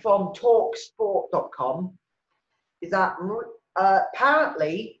coming from Talksport.com. Is that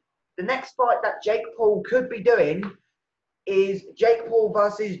apparently the next fight that Jake Paul could be doing is Jake Paul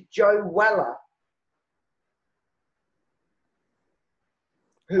versus Joe Weller,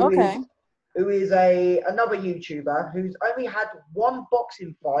 who is another YouTuber who's only had one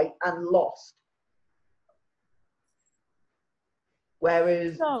boxing fight and lost.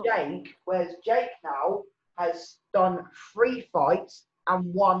 Whereas Jake now has done 3 fights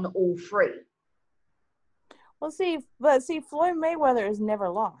and won all 3. Well, see, Floyd Mayweather has never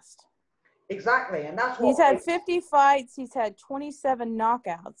lost. Exactly, and that's what he's had 50 fights. He's had 27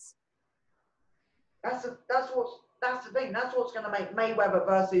 knockouts. That's the thing. That's what's going to make Mayweather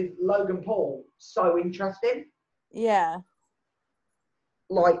versus Logan Paul so interesting. Yeah.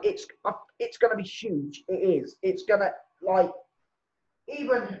 Like it's going to be huge. It is. It's going to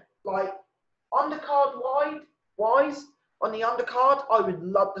even undercard wise on the undercard. I would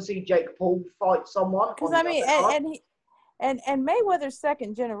love to see Jake Paul fight someone. Because I mean, and Mayweather's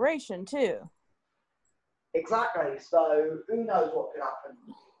second generation too. Exactly. So who knows what could happen.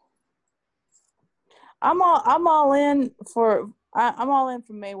 I'm all in for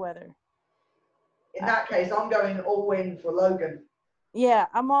Mayweather. In that case, I'm going all in for Logan. Yeah,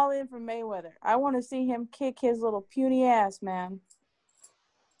 I'm all in for Mayweather. I want to see him kick his little puny ass, man.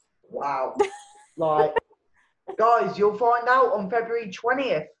 Wow. Guys, you'll find out on February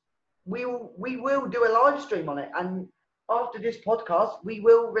 20th. We will do a live stream on it, and after this podcast, we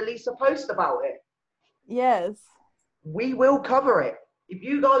will release a post about it. Yes. We will cover it. If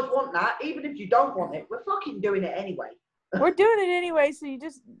you guys want that, even if you don't want it, we're fucking doing it anyway. We're doing it anyway, so you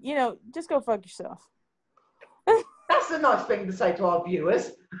just go fuck yourself. That's a nice thing to say to our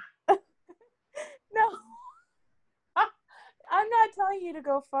viewers. No. I'm not telling you to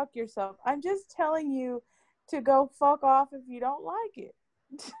go fuck yourself. I'm just telling you to go fuck off if you don't like it.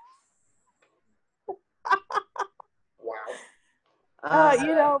 Wow. But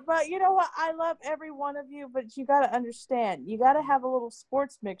you know what? I love every one of you, but you got to understand, you got to have a little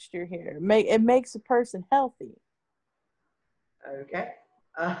sports mixture here. It makes a person healthy. Okay.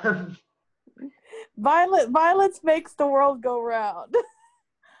 Violence makes the world go round.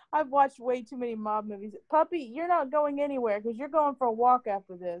 I've watched way too many mob movies. Puppy, you're not going anywhere because you're going for a walk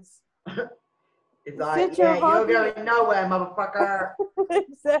after this. It's like, yeah, you're going nowhere, motherfucker.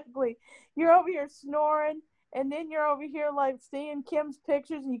 Exactly. You're over here snoring, and then you're over here like seeing Kim's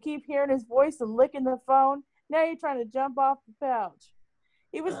pictures, and you keep hearing his voice and licking the phone. Now you're trying to jump off the couch.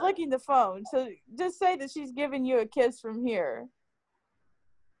 He was licking the phone, so just say that she's giving you a kiss from here.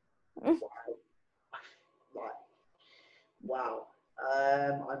 Wow.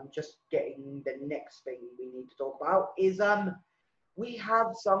 I'm just getting the next thing we need to talk about is we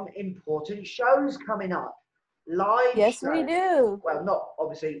have some important shows coming up. Live yes, shows. We do. Well, not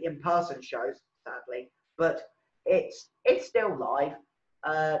obviously in-person shows, sadly, but it's still live.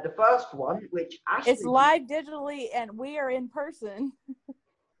 The first one, which Ashley... It's live digitally, and we are in person.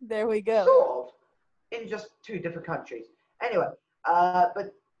 There we go. Sort of. In just 2 different countries. Anyway,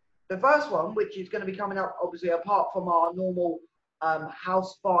 but the first one, which is going to be coming up, obviously, apart from our normal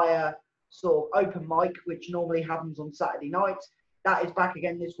House Fire sort of open mic, which normally happens on Saturday nights, that is back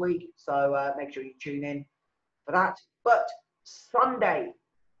again this week. So make sure you tune in for that. But Sunday,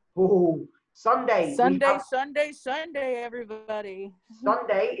 Sunday, everybody.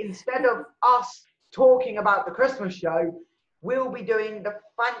 Sunday, instead of us talking about the Christmas show, we'll be doing the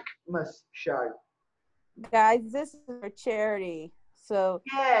Thankmas show. Guys, this is for charity. So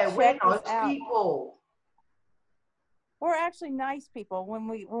yeah, we're nice people. We're actually nice people. When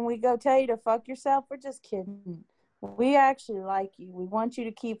we go tell you to fuck yourself, we're just kidding. We actually like you. We want you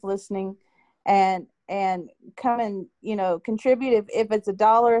to keep listening and come and, contribute if it's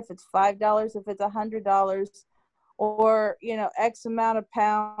 $1, if it's $5, if it's $100, or, X amount of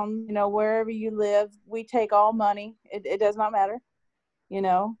pounds, wherever you live. We take all money. It does not matter,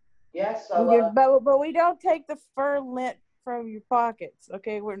 Yes. So, but we don't take the fur lint from your pockets.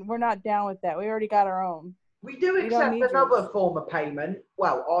 Okay. We're not down with that. We already got our own. We do accept another form of payment.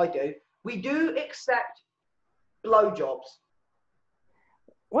 Well, I do. We do accept blowjobs.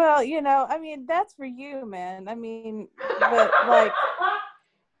 Well, that's for you, man. But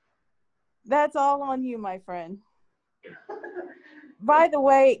that's all on you, my friend. By the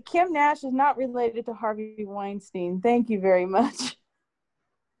way, Kim Nash is not related to Harvey Weinstein. Thank you very much.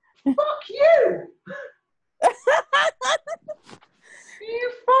 Fuck you!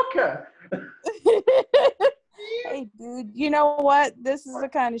 You fucker! Hey, dude, you know what? This is the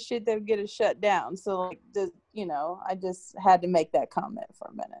kind of shit that would get us shut down. So, like, just, I just had to make that comment for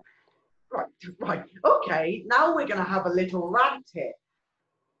a minute. Right. Okay, now we're going to have a little rant here.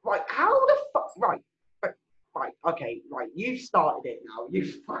 Right, how the fuck? Right. Okay, right. You've started it now.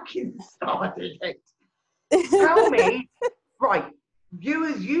 You've fucking started it. Tell me, right,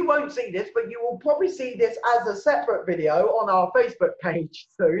 viewers, you won't see this, but you will probably see this as a separate video on our Facebook page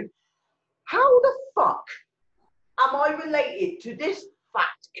soon. How the fuck am I related to this fat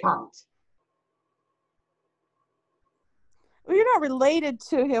cunt? Well, you're not related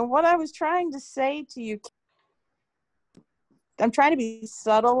to him. What I was trying to say to you, I'm trying to be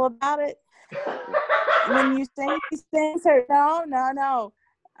subtle about it. When you say these things, no.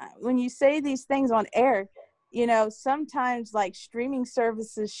 When you say these things on air, sometimes like streaming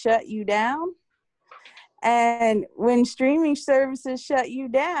services shut you down. And when streaming services shut you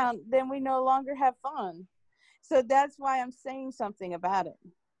down, then we no longer have fun. So that's why I'm saying something about it.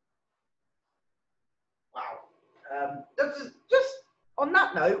 Wow. Just on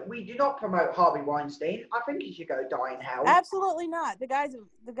that note, we do not promote Harvey Weinstein. I think he should go die in hell. Absolutely not. The guy's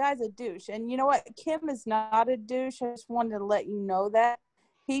a douche. And you know what? Kim is not a douche. I just wanted to let you know that.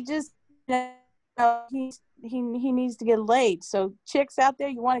 He just he needs to get laid. So chicks out there,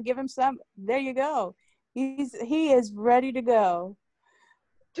 you want to give him some? There you go. He is ready to go.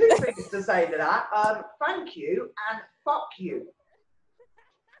 2 things to say to that. Thank you and fuck you.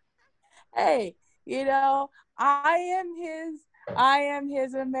 Hey, I am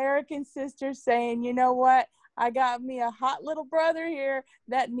his American sister saying, you know what? I got me a hot little brother here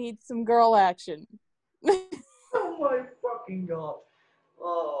that needs some girl action. Oh my fucking God.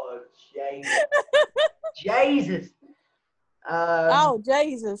 Oh, Jesus. Jesus. Oh,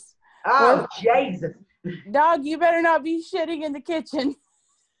 Jesus. Oh, Jesus. Dog, you better not be shitting in the kitchen.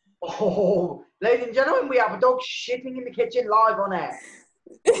 Oh, ladies and gentlemen, we have a dog shitting in the kitchen live on air.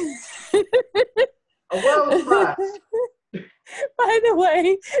 A world first. By the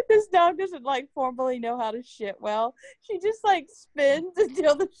way, this dog doesn't formally know how to shit well. She just spins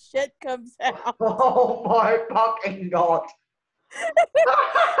until the shit comes out. Oh my fucking God.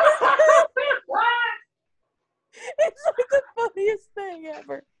 It's the funniest thing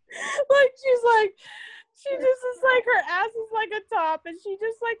ever. She just is her ass is a top, and she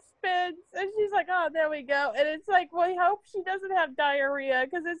just spins, and she's oh, there we go. And it's well, I hope she doesn't have diarrhea,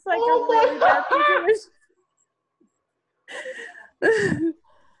 because it's a really bad situation.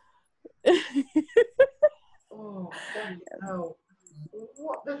 Oh, no.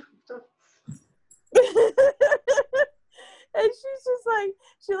 What the And she's just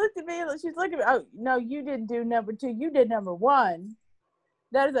she looked at me and she's looking at me. Oh, no, you didn't do number 2. You did number 1.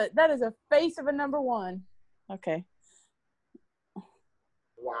 That is a face of a number 1. Okay.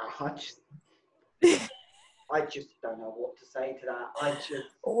 Wow, I just don't know what to say to that.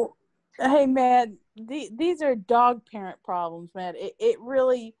 Hey, man, these are dog parent problems, man. It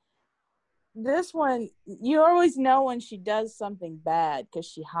really, this one, you always know when she does something bad because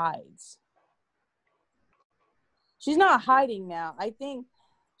she hides. She's not hiding now. I think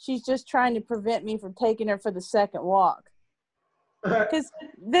she's just trying to prevent me from taking her for the second walk. Because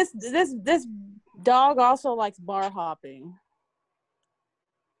this dog also likes bar hopping.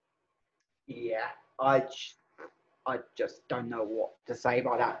 Yeah, I just don't know what to say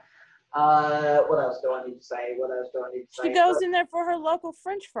about that. What else do I need to say? She goes in there for her local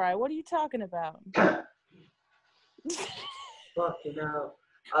French fry. What are you talking about? Fucking hell.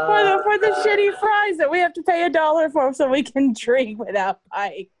 For the shitty fries that we have to pay $1 for so we can drink without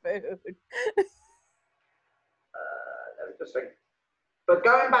buying food. Let me just think. But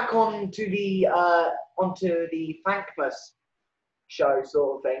going back onto the Thankmas show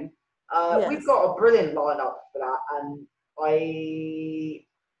sort of thing, Yes. We've got a brilliant lineup for that, and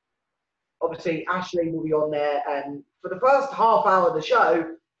obviously Ashley will be on there, and for the first half hour of the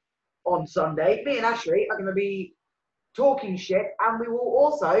show on Sunday, me and Ashley are going to be talking shit, and we will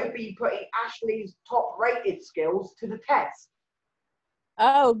also be putting Ashley's top rated skills to the test.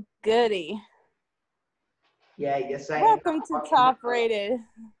 Oh, goody. Yeah, you're saying. Welcome to Top Rated.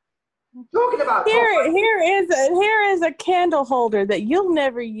 Talking about here is a candle holder that you'll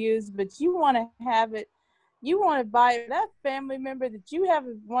never use, but you want to have it. You want to buy it, that family member that you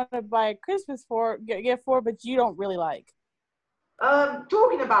haven't want to buy a Christmas gift for, but you don't really like.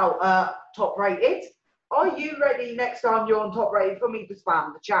 Talking about top rated, are you ready next time you're on Top Rated for me to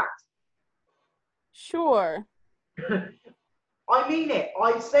spam the chat? Sure. I mean it.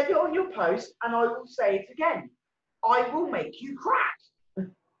 I said it on your post, and I will say it again. I will make you crack.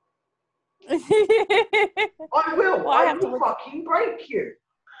 I will. I will fucking break you.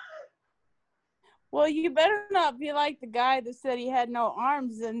 Well, you better not be like the guy that said he had no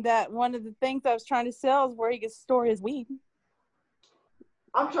arms and that one of the things I was trying to sell is where he could store his weed.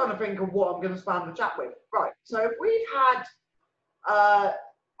 I'm trying to think of what I'm going to spam the chat with. Right, so if we've had,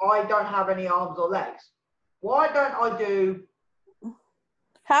 I don't have any arms or legs, why don't I do...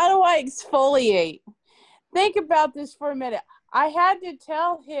 How do I exfoliate? Think about this for a minute. I had to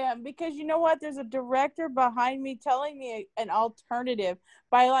tell him because you know what? There's a director behind me telling me an alternative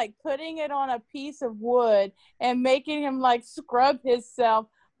by like putting it on a piece of wood and making him like scrub himself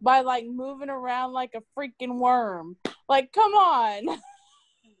by like moving around like a freaking worm. Like, come on.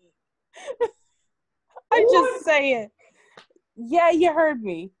 I'm just saying. Yeah, you heard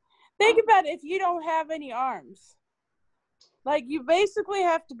me. Think about it if you don't have any arms. Like, you basically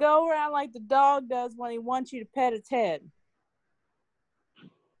have to go around like the dog does when he wants you to pet its head.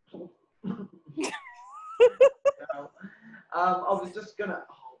 I was just going to...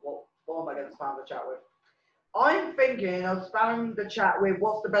 what am I going to spam the chat with? I'm thinking of spamming the chat with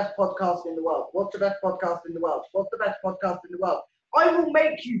what's the best podcast in the world? What's the best podcast in the world? What's the best podcast in the world? I will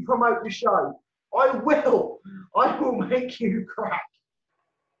make you promote the show. I will make you crack.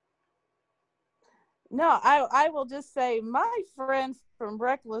 No, I will just say, my friend from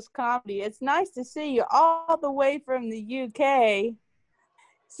Reckless Comedy, it's nice to see you all the way from the UK,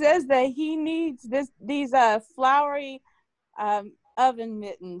 says that he needs these flowery oven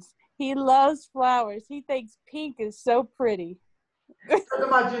mittens. He loves flowers. He thinks pink is so pretty. Just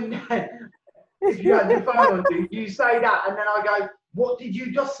imagine if you had your phone on you say that, and then I go, what did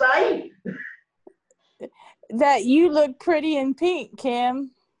you just say? That you look pretty in pink,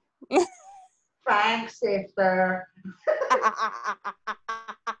 Kim. Thanks, sister.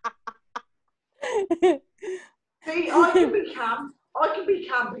 See, I can be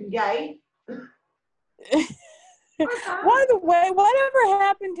camp and gay. By the way, whatever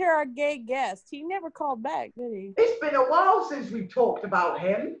happened to our gay guest? He never called back, did he? It's been a while since we talked about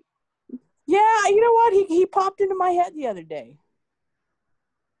him. Yeah, you know what? He popped into my head the other day.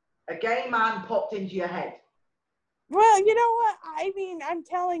 A gay man popped into your head. Well, you know what? I mean, I'm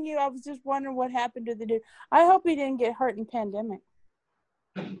telling you, I was just wondering what happened to the dude. I hope he didn't get hurt in pandemic.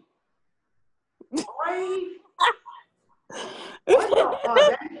 I've not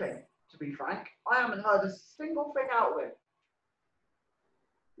heard anything, to be frank. I haven't heard a single thing out of it.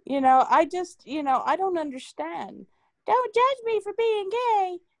 You know, I don't understand. Don't judge me for being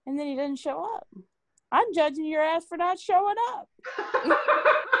gay. And then he doesn't show up. I'm judging your ass for not showing up.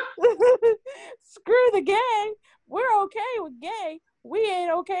 Screw the gay. We're okay with gay. We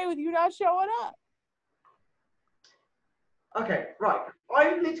ain't okay with you not showing up. Okay, right.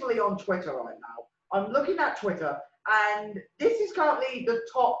 I'm literally on Twitter right now. I'm looking at Twitter, and this is currently the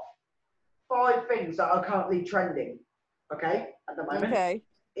top 5 things that are currently trending, okay, at the moment, okay,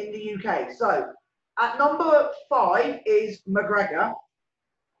 in the UK. So, at number 5 is McGregor.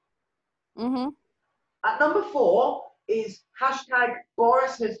 Mm-hmm. At number 4 is hashtag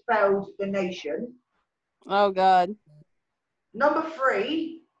Boris has failed the nation. Oh, God. Number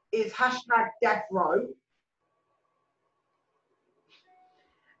 3 is hashtag death row.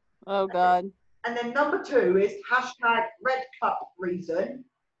 Oh, God. And then number 2 is hashtag red cup reason,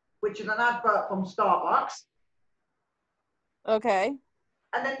 which is an advert from Starbucks. Okay.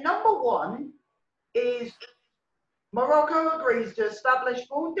 And then number 1 is Morocco agrees to establish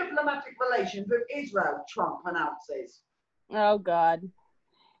full diplomatic relations with Israel, Trump announces. Oh, God.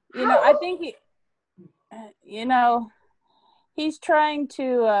 You know, I think he's trying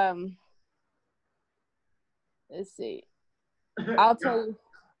to, let's see. I'll tell you.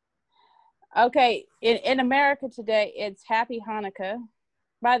 Okay, in America today, it's Happy Hanukkah.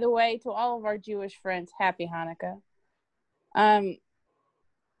 By the way, to all of our Jewish friends, Happy Hanukkah.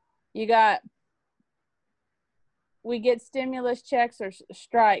 We get stimulus checks or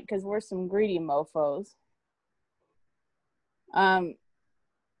strike because we're some greedy mofos.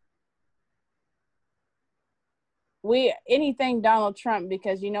 Anything Donald Trump,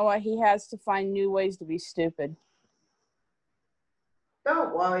 because you know what? He has to find new ways to be stupid.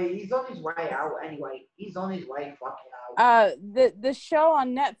 Don't worry, he's on his way out anyway. He's on his way fucking out. The show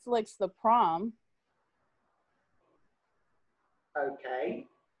on Netflix, The Prom. Okay.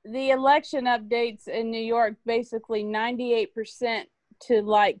 The election updates in New York, basically 98% to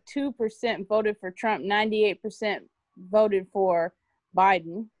like 2% voted for Trump, 98% voted for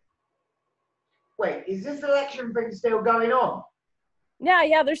Biden. Wait, is this election thing still going on?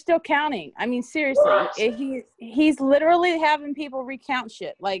 Yeah, they're still counting. I mean, seriously, he's literally having people recount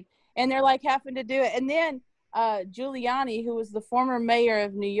shit, like, and they're like having to do it. And then Giuliani, who was the former mayor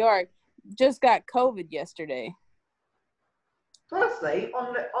of New York, just got COVID yesterday. Firstly,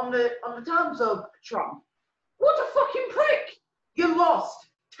 on the terms of Trump, what a fucking prick! You lost.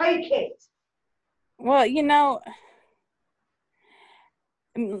 Take it. Well, you know,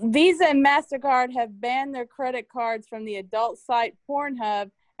 Visa and MasterCard have banned their credit cards from the adult site Pornhub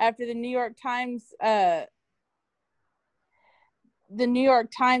after the New York Times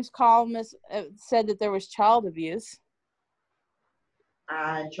columnist said that there was child abuse.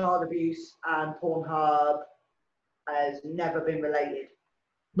 And child abuse and Pornhub has never been related.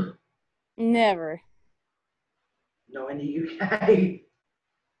 Never. No, in the UK.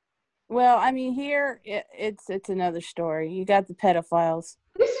 Well, I mean, here it's another story. You got the pedophiles.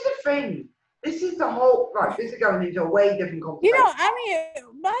 This is a thing. This is the whole, right, this is going into a way different conversation. You know, I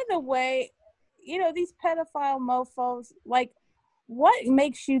mean, by the way, you know, these pedophile mofos, like, what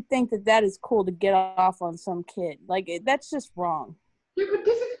makes you think that that is cool to get off on some kid? Like, that's just wrong. Yeah, but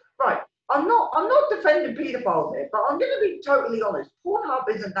this is, right, I'm not defending pedophiles here, but I'm going to be totally honest. Pornhub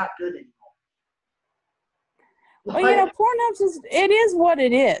isn't that good anymore. Well, you know, Pornhub it is what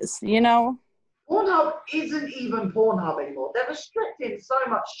it is, you know. Pornhub isn't even Pornhub anymore. They're restricting so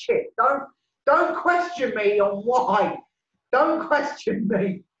much shit. Don't question me on why. Don't question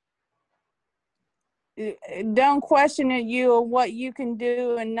me. Don't question you on what you can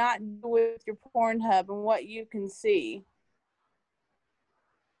do and not do with your Pornhub and what you can see.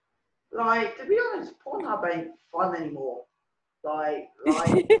 Like, to be honest, Pornhub ain't fun anymore. Like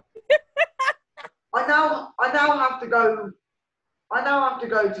I now have to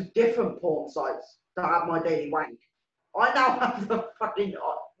go to different porn sites to have my daily wank. I now have to fucking,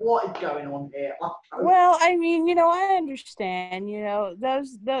 what is going on here? Well, I mean, you know, I understand, you know,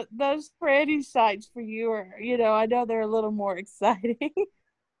 those pretty sites for you are, you know, I know they're a little more exciting.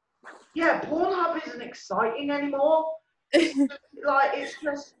 Yeah, Pornhub isn't exciting anymore. Like, it's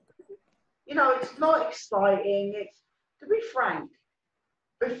just, you know, it's not exciting. It's, to be frank,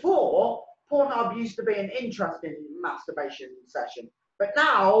 before, Pornhub used to be an interesting masturbation session, but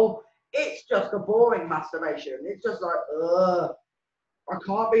now it's just a boring masturbation. It's just like, I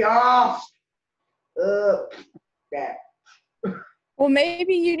can't be asked. Yeah. Well,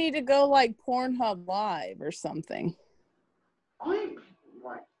 maybe you need to go like Pornhub Live or something. Right.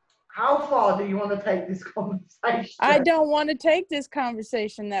 How far do you want to take this conversation? I don't want to take this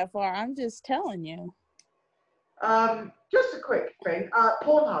conversation that far. I'm just telling you. Just a quick thing.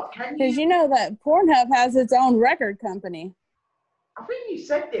 Pornhub, can you? Because you know that Pornhub has its own record company. I think you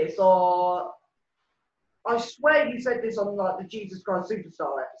said this, or I swear you said this on like the Jesus Christ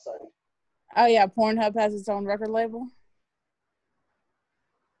Superstar episode. Oh yeah, Pornhub has its own record label.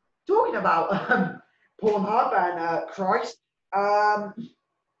 Talking about Pornhub and Christ, I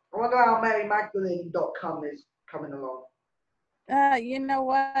wonder how MaryMagdalene.com is coming along. You know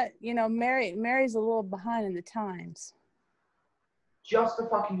what? You know, Mary's a little behind in the times. Just a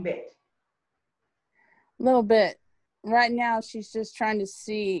fucking bit. A little bit. Right now, she's just trying to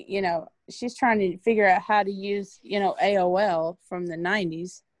see, you know, she's trying to figure out how to use, you know, AOL from the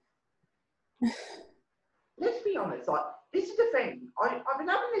 90s. Let's be honest, like, this is the thing. I've been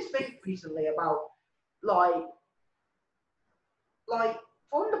having this thing recently about, like,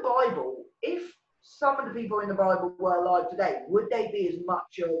 from the Bible, if some of the people in the Bible were alive today, would they be as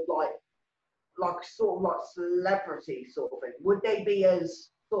much of, like sort of like celebrity sort of thing? Would they be as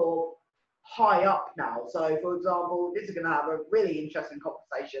sort of high up now? So, for example, this is going to have a really interesting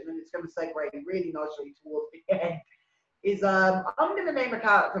conversation, and it's going to segue really nicely towards the end. I'm going to name a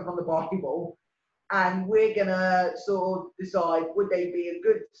character from the Bible, and we're going to sort of decide, would they be a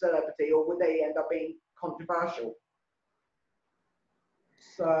good celebrity or would they end up being controversial?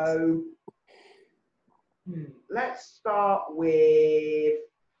 So, let's start with,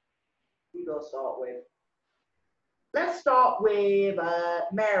 who do I start with? Let's start with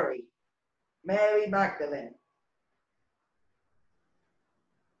Mary Magdalene.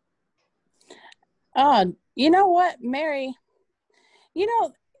 You know what, Mary, you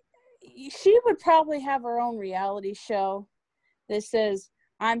know, she would probably have her own reality show that says,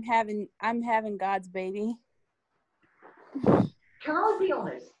 I'm having God's baby. Can I be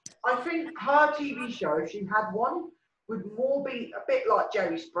honest? I think her TV show, if she had one, would more be a bit like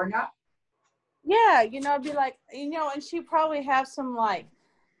Jerry Springer. Yeah, you know, it'd be like, you know, and she'd probably have some like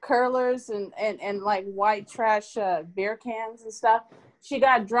curlers and like white trash beer cans and stuff. She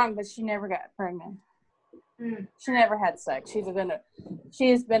got drunk, but she never got pregnant. She never had sex. She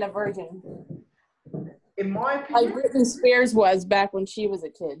has been a virgin. In my opinion, like Britney Spears was back when she was a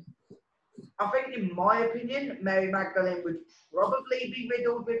kid. I think, in my opinion, Mary Magdalene would probably be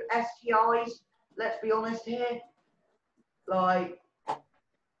riddled with STIs. Let's be honest here. Like,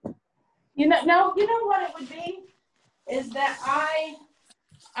 you know what it would be? is that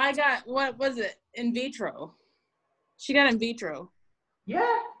I got, what was it? In vitro. She got in vitro.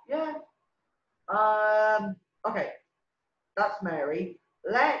 Yeah. Okay. That's Mary.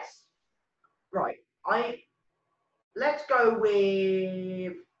 Let's go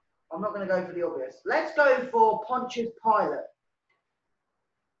with, I'm not going to go for the obvious. Let's go for Pontius Pilate.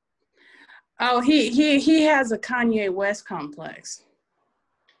 Oh, he has a Kanye West complex.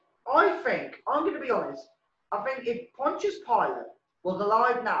 I'm going to be honest, I think if Pontius Pilate was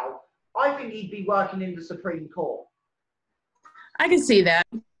alive now, I think he'd be working in the Supreme Court. I can see that.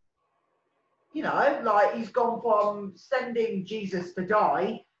 You know, like he's gone from sending Jesus to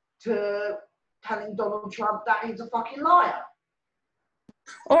die to telling Donald Trump that he's a fucking liar.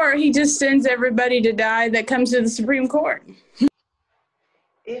 Or he just sends everybody to die that comes to the Supreme Court.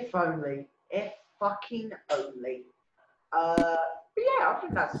 If only. If fucking only. But yeah, I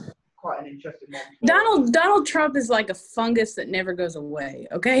think that's quite an interesting one. Donald Trump is like a fungus that never goes away,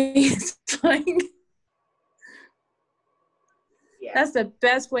 okay? It's like... Yeah. That's the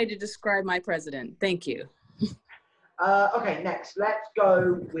best way to describe my president. Thank you. Okay, next. Let's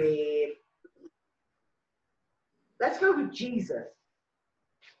go with Jesus.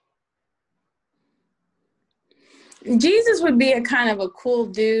 Jesus would be a kind of a cool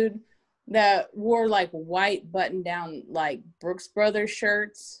dude that wore like white button down like Brooks Brothers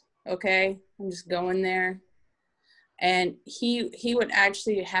shirts. Okay, I'm just going there. And he would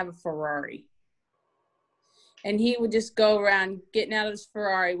actually have a Ferrari. And he would just go around getting out of his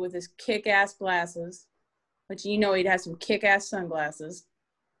Ferrari with his kick-ass glasses, which you know he'd have some kick-ass sunglasses.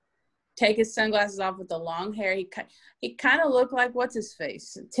 Take his sunglasses off with the long hair. He kind of looked like what's his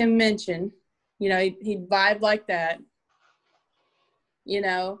face, Tim Minchin. You know, he'd vibe like that. You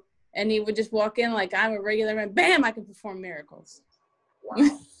know, and he would just walk in like I'm a regular man. Bam! I can perform miracles.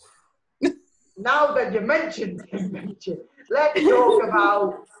 Wow. Now that you mentioned Tim Minchin, let's talk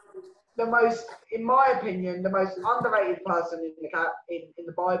about the most, in my opinion, the most underrated person in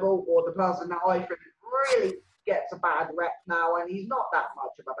the Bible, or the person that I think really gets a bad rep now, and he's not that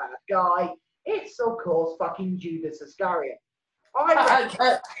much of a bad guy. It's, of course, fucking Judas Iscariot.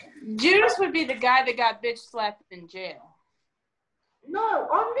 Judas would be the guy that got bitch slapped in jail. No,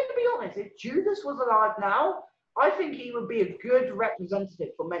 I'm going to be honest. If Judas was alive now, I think he would be a good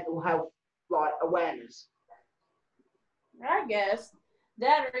representative for mental health, like, awareness. I guess.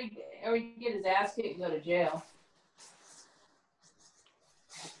 That or he get his ass kicked and go to jail.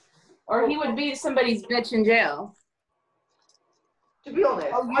 Or he would beat somebody's bitch in jail. To be honest,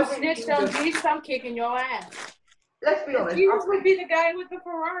 oh, you snitched on Jesus, I'm kicking your ass. Let's be honest. Jesus would be the guy with the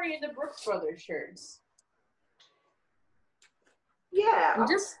Ferrari and the Brooks Brothers shirts. Yeah.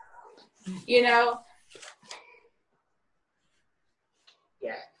 Just, you know.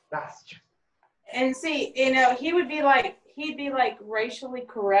 Yeah, that's true. And see, you know, he'd be like racially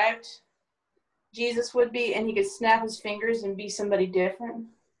correct. Jesus would be, and he could snap his fingers and be somebody different.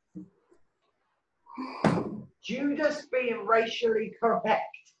 Judas being racially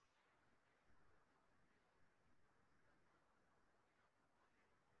correct.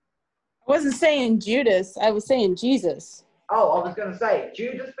 I wasn't saying Judas, I was saying Jesus. Oh, I was going to say,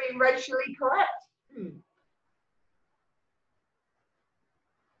 Judas being racially correct.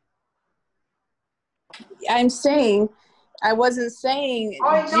 I'm saying, I wasn't saying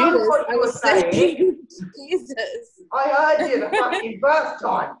I know Judas, what you were saying. Jesus. I heard you the fucking first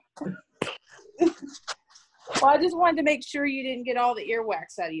time. Well, I just wanted to make sure you didn't get all the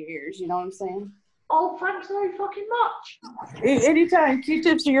earwax out of your ears, you know what I'm saying? Oh, thanks very fucking much. Anytime,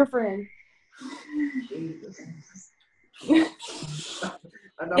 Q-tips are your friend. Jesus.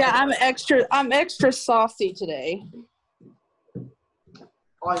 Yeah, I'm extra saucy today.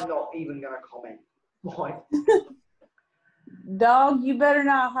 I'm not even going to comment. Why? Dog, you better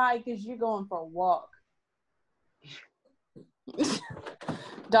not hide because you're going for a walk.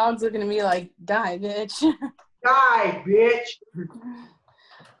 Dog's looking at me like, die, bitch. Die, bitch.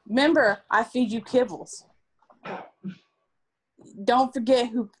 Remember, I feed you kibbles. Don't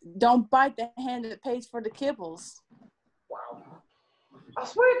don't bite the hand that pays for the kibbles. Wow. I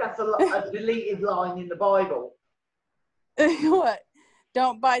swear that's a deleted line in the Bible. What?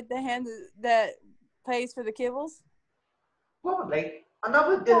 Don't bite the hand that pays for the kibbles? Probably.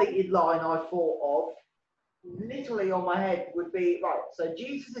 Another deleted line I thought of, literally on my head, would be, right, so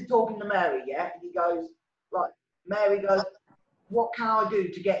Jesus is talking to Mary, yeah? And he goes, like, Mary goes, what can I do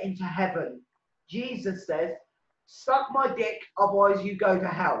to get into heaven? Jesus says, suck my dick, otherwise you go to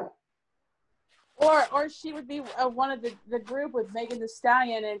hell. Or she would be one of the group with Megan Thee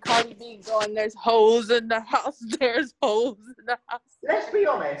Stallion and Cardi B going, there's hoes in the house, there's hoes in the house. Let's be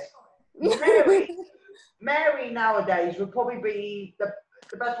honest, Mary Mary nowadays would probably be the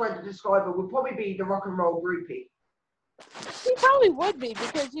best way to describe her would probably be the rock and roll groupie. She probably would be,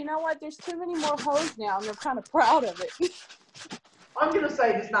 because you know what? There's too many more hoes now, and they're kind of proud of it. I'm gonna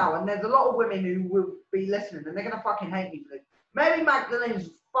say this now, and there's a lot of women who will be listening, and they're gonna fucking hate me for this. Mary Magdalene's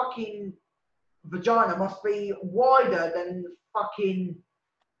fucking vagina must be wider than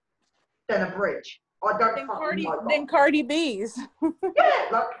a bridge. I don't fucking like that. Than Cardi B's. Yeah,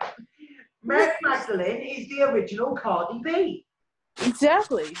 like Mary Magdalene is the original Cardi B.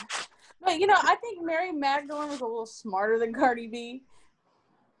 Exactly. But you know, I think Mary Magdalene was a little smarter than Cardi B.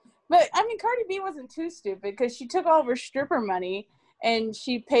 But I mean, Cardi B wasn't too stupid, because she took all of her stripper money and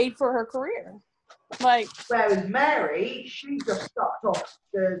she paid for her career. Like, whereas Mary, she just sucked off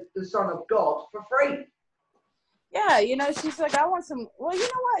the Son of God for free. yeah, you know, she's like, I want some. Well, you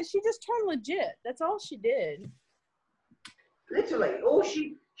know what? She just turned legit. That's all she did. Literally, all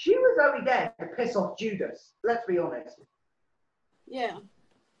she was only there to piss off Judas. Let's be honest. Yeah.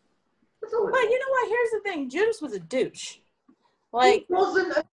 That's all. But you know what? Here's the thing. Judas was a douche. Like, he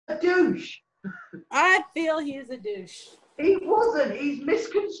wasn't a douche. I feel he's a douche. He wasn't. He's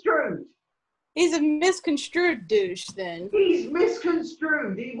misconstrued. He's a misconstrued douche, then. He's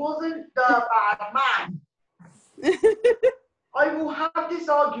misconstrued. He wasn't the bad man. I will have this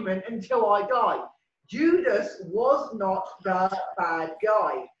argument until I die. Judas was not the bad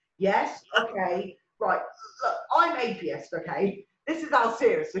guy. Yes? Okay. Right. Look, I'm atheist, okay? This is how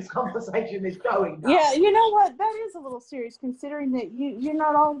serious this conversation is going now. Yeah, you know what? That is a little serious, considering that you're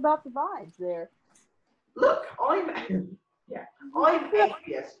not all about the vibes there. Look, I'm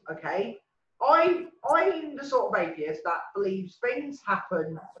atheist, okay? I'm the sort of atheist that believes things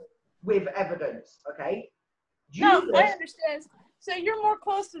happen with evidence, okay? No, I understand. So you're more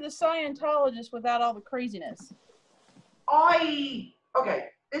close to the Scientologist without all the craziness. Okay,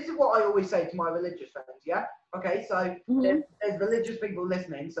 this is what I always say to my religious friends, yeah? Okay, so there's religious people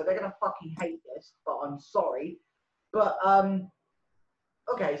listening, so they're gonna fucking hate this, but I'm sorry. But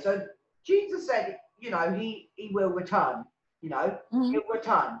okay, so Jesus said, you know, he will return, you know, he'll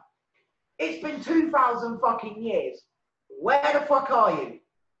return. It's been 2,000 fucking years. Where the fuck are you?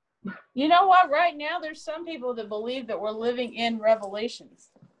 You know what? Right now, there's some people that believe that we're living in Revelations.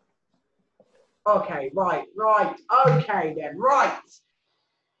 Okay, right. Okay, then, right.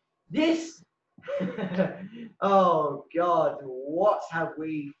 This. Oh, God. What have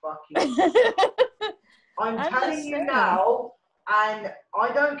we fucking. I'm telling you now, and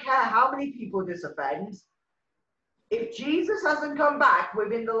I don't care how many people this offends. If Jesus hasn't come back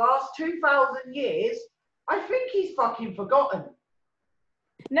within the last 2,000 years, I think he's fucking forgotten.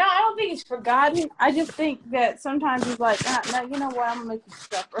 No, I don't think he's forgotten. I just think that sometimes he's like, no, you know what? I'm going to make you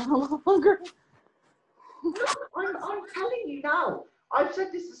suffer a little longer. I'm telling you now. I've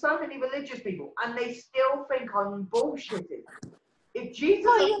said this to so many religious people, and they still think I'm bullshitting. If Jesus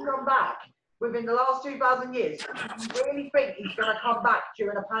hasn't come back within the last 2,000 years, you really think he's going to come back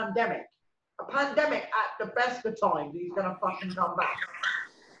during a pandemic? A pandemic at the best of times, he's going to fucking come back.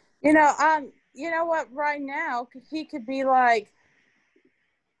 You know what? Right now, he could be like,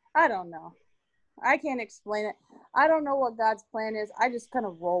 I don't know. I can't explain it. I don't know what God's plan is. I just kind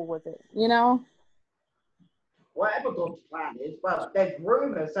of roll with it, you know? Whatever God's plan is, well, there's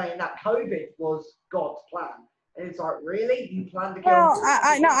rumors saying that COVID was God's plan. And it's like, really? You plan to kill? Well,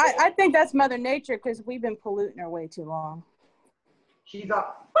 I think that's Mother Nature, because we've been polluting her way too long. She's like,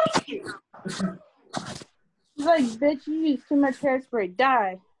 fuck you. She's like, bitch, you use too much hairspray.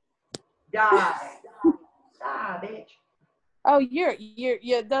 Die. Die, bitch. Oh, you're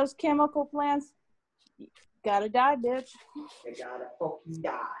those chemical plants, gotta die, bitch. They gotta fucking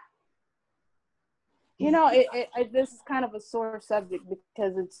die. You know, this is kind of a sore subject,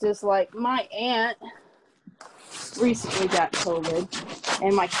 because it's just like my aunt recently got COVID,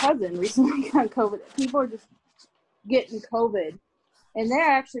 and my cousin recently got COVID. People are just getting COVID, and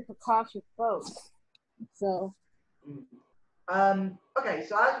they're actually precautious folks. So. Okay,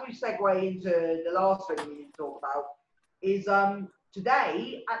 so as we segue into the last thing we need to talk about, is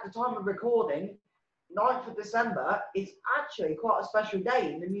today, at the time of recording, 9th of December, is actually quite a special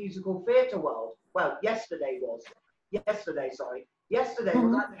day in the musical theatre world. Well, yesterday was. Yesterday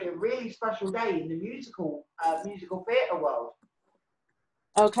was actually a really special day in the musical theatre world.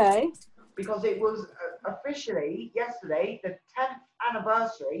 Okay. Because it was officially, yesterday, the 10th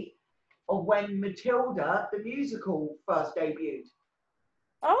anniversary of when Matilda, the musical, first debuted.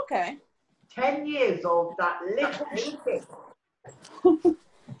 Okay. 10 years of that little shit.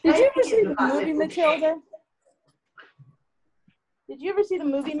 Did you ever see the movie Matilda? Did you ever see the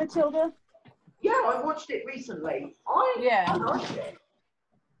movie Matilda? Yeah, I watched it recently. I liked it.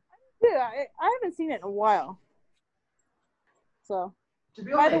 Yeah, I haven't seen it in a while. So, To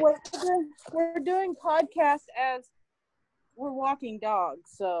be by the honest, way, we're doing podcasts as we're walking dogs.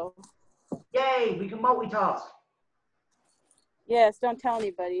 So, yay, we can multitask. yes, don't tell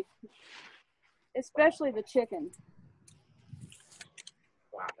anybody, especially the chicken.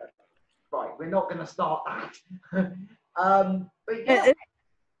 Wow. Right, we're not going to start that. But yeah.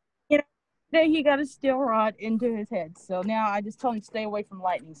 You know, today he got a steel rod into his head. So now I just told him to stay away from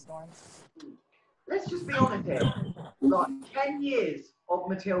lightning storms. Let's just be honest here. Like 10 years of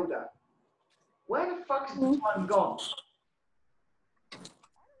Matilda. Where the fuck is the time gone?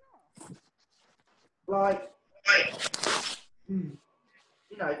 Like, you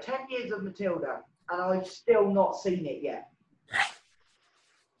know, 10 years of Matilda, and I've still not seen it yet.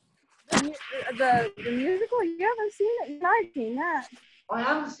 The musical, you haven't seen it? I've seen that. I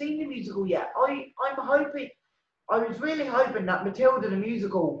haven't seen the musical yet. I'm hoping, I was really hoping that Matilda the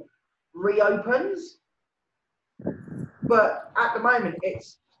musical reopens, but at the moment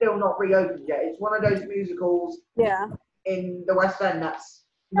it's still not reopened yet. It's one of those musicals in the West End that's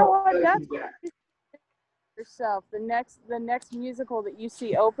not reopened yet. Yourself, the next musical that you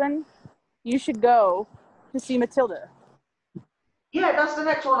see open, you should go to see Matilda. Yeah, that's the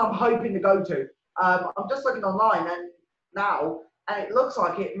next one I'm hoping to go to. I'm just looking online and it looks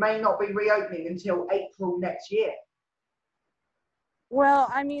like it may not be reopening until April next year. Well,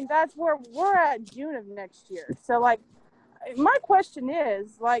 I mean, that's where we're at, June of next year. So, like, my question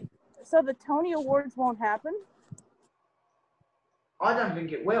is, like, so the Tony Awards won't happen? I don't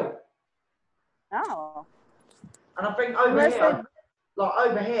think it will. No. And I think over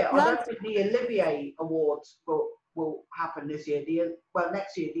here, I don't think the Olivier Awards will happen this year.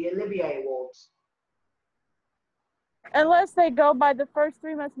 Next year, the Olivier Awards. Unless they go by the first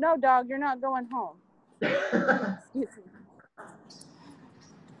 3 months. No, dog, you're not going home. Excuse me.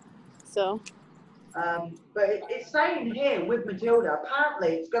 So. But it's saying here with Matilda,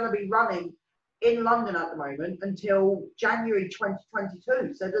 apparently it's going to be running in London at the moment until January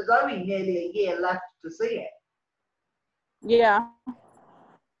 2022. So there's only nearly a year left to see it. Yeah.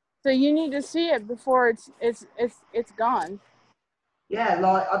 So you need to see it before it's gone. Yeah,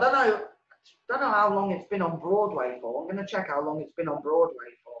 like I don't know how long it's been on Broadway for. I'm gonna check how long it's been on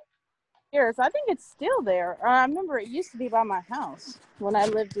Broadway for. Years. I think it's still there. I remember it used to be by my house when I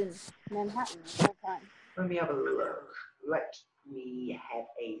lived in Manhattan the whole time. Let me have a look. Let me have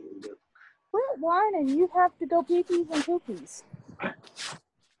a look. Quit whining. You have to go peepees and poopies.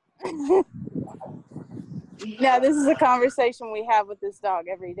 Now, this is a conversation we have with this dog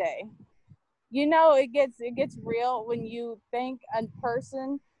every day. You know, it gets real when you thank a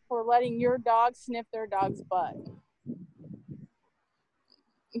person for letting your dog sniff their dog's butt.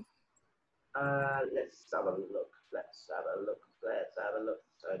 Let's have a look.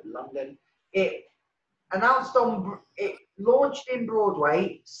 So London. It launched in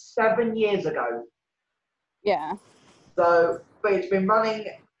Broadway 7 years ago. Yeah. So, but it's been running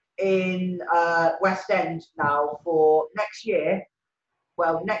in West End now for next year.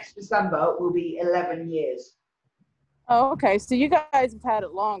 Well, next December will be 11 years. Oh, okay. So you guys have had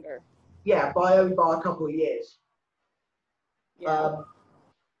it longer. Yeah, by a couple of years. Yeah.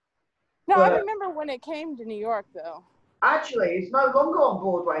 No, I remember when it came to New York, though. Actually, it's no longer on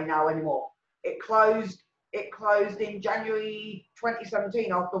Broadway now anymore. It closed in January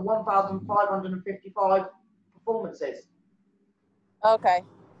 2017 after 1,555 performances. Okay.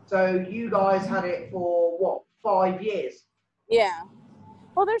 So you guys had it for what, 5 years? Yeah.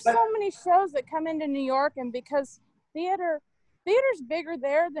 Well, there's so many shows that come into New York, and because theater's bigger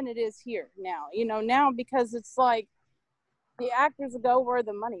there than it is here now. You know, now because it's like the actors go where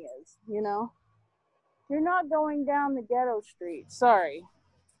the money is, you know. You're not going down the ghetto street. Sorry.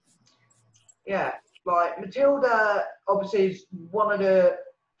 Yeah, like Matilda obviously is one of the,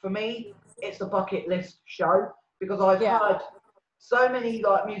 for me, it's the bucket list show because I've heard so many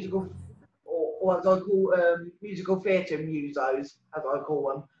like musical, or as I call musical theatre musos, as I call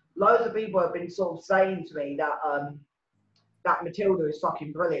them. Loads of people have been sort of saying to me that that Matilda is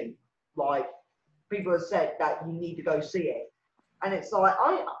fucking brilliant. Like people have said that you need to go see it. And it's like,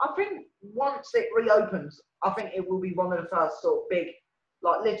 I think once it reopens, I think it will be one of the first sort of big,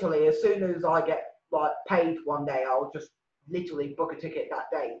 like literally as soon as I get like paid one day, I'll just literally book a ticket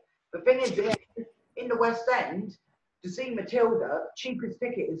that day. The thing is, in the West End, to see Matilda, cheapest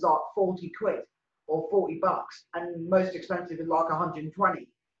ticket is like 40 quid or 40 bucks, and most expensive is like 120.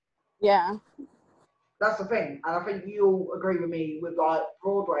 Yeah. That's the thing. And I think you'll agree with me with like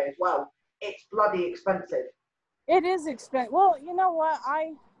Broadway as well. It's bloody expensive. It is expensive. Well, you know what?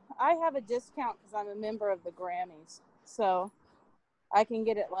 I have a discount because I'm a member of the Grammys. So I can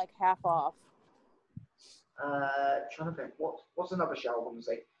get it like half off. Trying to think, what's another show I want to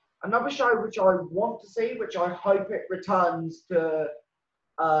see? Another show which I want to see, which I hope it returns to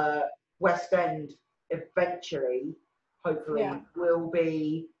West End eventually,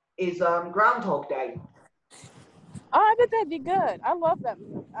 hopefully, is Groundhog Day. Oh, I bet that'd be good. I love that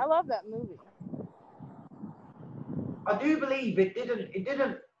movie. I do believe it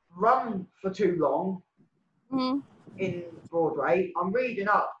didn't run for too long in Broadway. I'm reading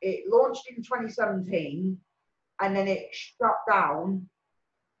up. It launched in 2017, and then it shut down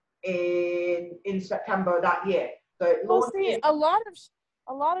in September of that year. So it launched. Well, see, a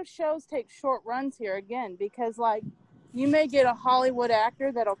lot of shows take short runs here again because, like, you may get a Hollywood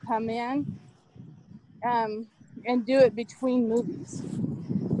actor that'll come in, and do it between movies.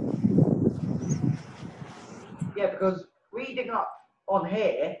 Yeah, because reading up on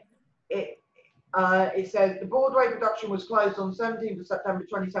here, it says the Broadway production was closed on 17th of September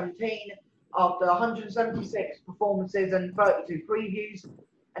 2017 after 176 performances and 32 previews.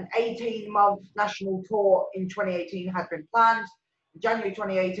 An 18-month national tour in 2018 had been planned. In January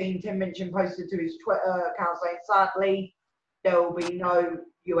 2018, Tim Minchin posted to his Twitter account saying, sadly, there will be no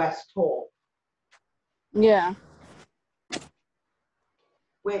US tour. Yeah.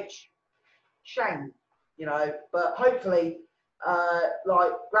 Which, shame, you know, but hopefully,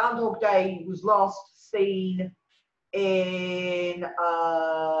 like Groundhog Day was last seen in,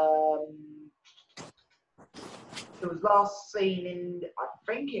 I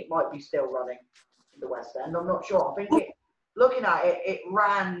think it might be still running in the West End. I'm not sure. I think looking at it, it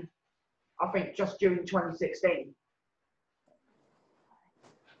ran, I think, just during 2016.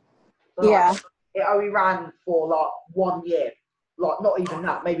 So Yeah. like, it only ran for like 1 year. Like, not even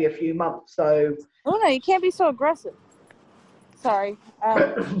that, maybe a few months. So. Oh no, you can't be so aggressive. Sorry.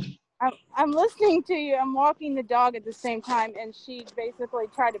 I'm listening to you. I'm walking the dog at the same time, and she basically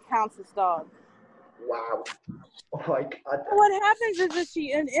tried to pounce this dog. Wow. Oh my God. What happens is that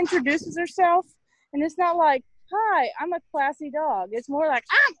she introduces herself, and it's not like, "Hi, I'm a classy dog." It's more like,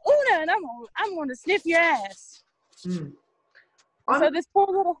 "I'm Una, and I'm going to sniff your ass." So this poor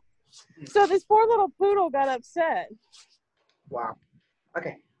little poodle got upset. Wow.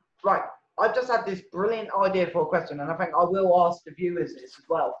 Okay. Right. I've just had this brilliant idea for a question, and I think I will ask the viewers this as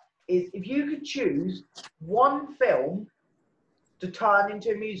well. Is if you could choose one film to turn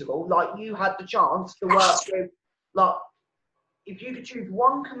into a musical, like you had the chance to work with, like, if you could choose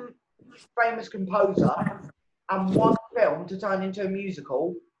one famous composer and one film to turn into a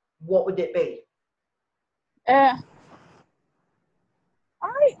musical, what would it be?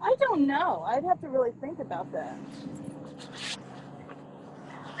 I don't know. I'd have to really think about that.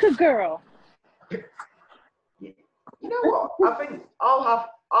 Good girl. You know what? I think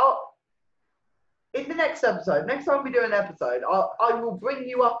in the next episode, next time we do an episode, I will bring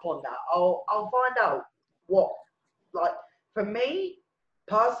you up on that. I'll find out what, like, for me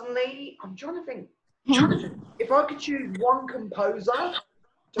personally, I'm trying to think. If I could choose one composer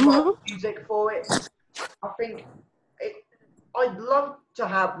to write music for it, I think I'd love to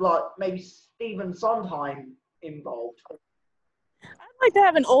have, like, maybe Stephen Sondheim involved. I'd like to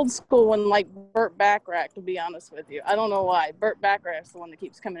have an old school one like Burt Bacharach, to be honest with you. I don't know why. Burt Bacharach's the one that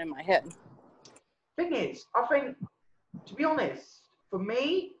keeps coming in my head. Thing is, I think, to be honest, for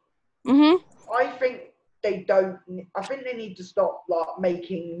me, I think they need to stop, like,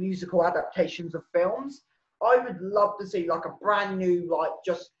 making musical adaptations of films. I would love to see, like, a brand new, like,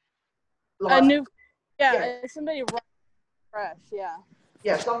 just like somebody fresh,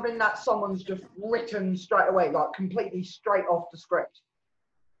 yeah, something that someone's just written straight away, like completely straight off the script.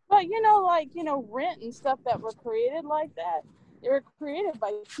 But Rent and stuff that were created like that, they were created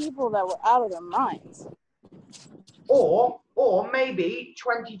by people that were out of their minds. Or maybe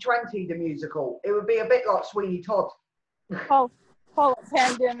 2020 the musical. It would be a bit like Sweeney Todd. Call it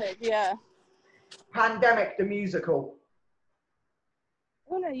Pandemic, yeah. Pandemic the musical.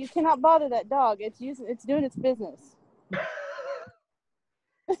 Oh no, you cannot bother that dog. It's doing its business.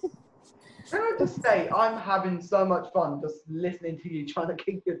 Can I just say, I'm having so much fun just listening to you trying to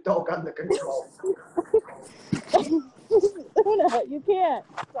keep your dog under control. No, you can't.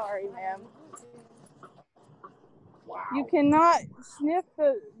 Sorry, ma'am. Wow. You cannot sniff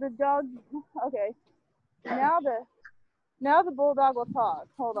the dog. Okay. Now the bulldog will talk.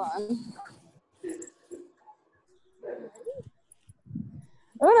 Hold on.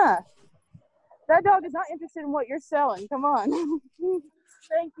 Una, that dog is not interested in what you're selling. Come on.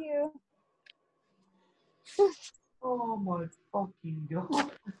 Thank you. Oh my fucking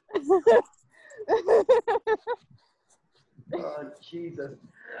God. Oh, Jesus.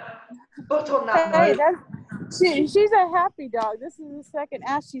 But on that note, She's a happy dog. This is the second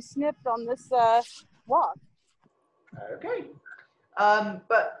ass she sniffed on this walk. Okay.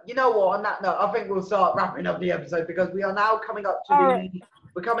 But you know what? On that note, I think we'll start wrapping up the episode because we are now coming up to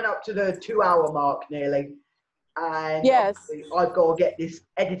we're coming up to the 2-hour mark nearly, and yes, I've got to get this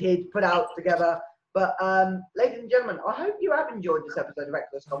edited, put out together. But ladies and gentlemen, I hope you have enjoyed this episode of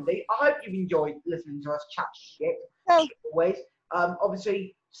Reckless Comedy. I hope you've enjoyed listening to us chat shit. Oh. Always.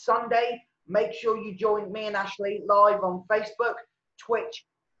 Obviously, Sunday, make sure you join me and Ashley live on Facebook, Twitch,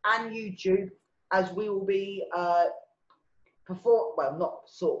 and YouTube, as we will be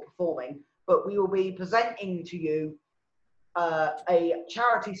performing, but we will be presenting to you a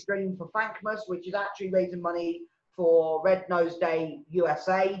charity stream for Thankmas, which is actually raising money for Red Nose Day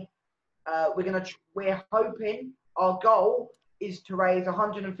USA. We're hoping, our goal is to raise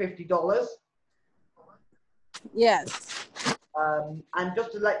 $150. Yes. And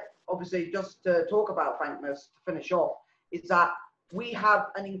just to talk about Thankmas to finish off, is that we have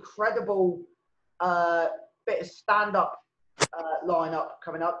an incredible bit of stand-up lineup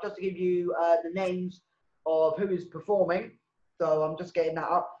coming up. Just to give you the names of who is performing. So I'm just getting that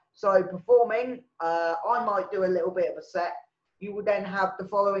up. So performing, I might do a little bit of a set. You will then have the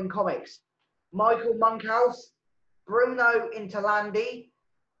following comics: Michael Monkhouse, Bruno Interlandi,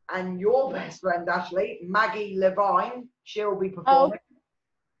 and your best friend Ashley, Maggie Levine. She'll be performing.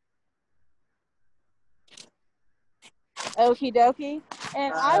 Okie dokie.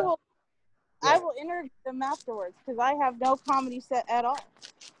 And I will interview them afterwards because I have no comedy set at all.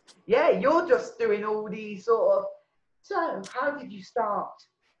 Yeah, you're just doing all these sort of. So, how did you start?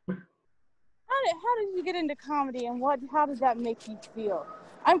 How did you get into comedy, and how did that make you feel?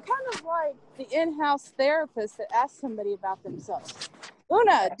 I'm kind of like the in-house therapist that asks somebody about themselves.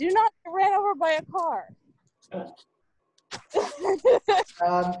 Una, do not get ran over by a car.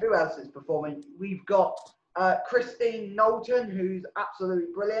 Who else is performing? We've got Christine Knowlton, who's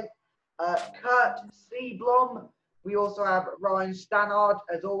absolutely brilliant. Kurt Seablom. We also have Ryan Stannard,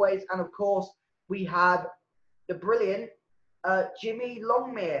 as always. And of course, we have the brilliant Jimmy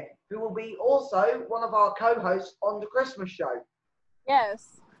Longmire, who will be also one of our co-hosts on the Christmas show.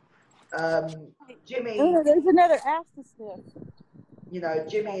 Yes. Jimmy. Oh, there's another ass to sniff. You know,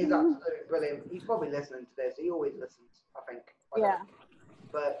 Jimmy is absolutely brilliant. He's probably listening to this. He always listens, I think.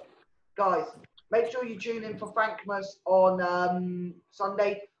 But guys, make sure you tune in for Thankmas on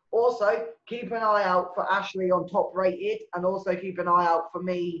Sunday. Also, keep an eye out for Ashley on Top Rated, and also keep an eye out for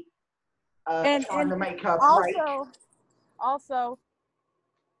me trying to make her break. Also,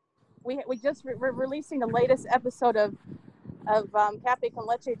 we just we're releasing the latest episode of Cafe con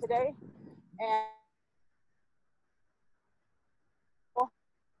Leche today, and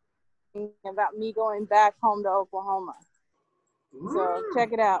about me going back home to Oklahoma. Ooh. So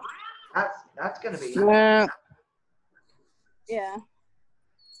check it out. That's gonna be. Yeah.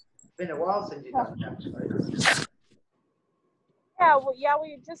 It's been a while since you've done that. Yeah,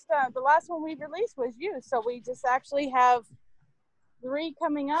 we just the last one we released was you, so we just actually have 3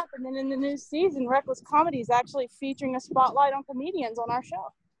 coming up, and then in the new season, Reckless Comedy is actually featuring a spotlight on comedians on our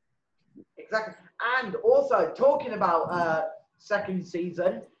show. Exactly, and also talking about second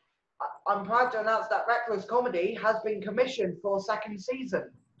season, I'm proud to announce that Reckless Comedy has been commissioned for second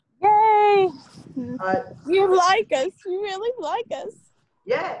season. Yay! You like us. You really like us.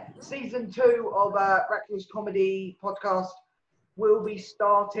 Yeah, season 2 of Reckless Comedy podcast will be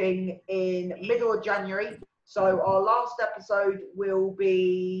starting in middle of January. So our last episode will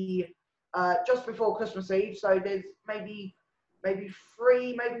be just before Christmas Eve. So there's maybe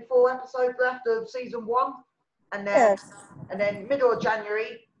 3, maybe 4 episodes left of season 1, and then middle of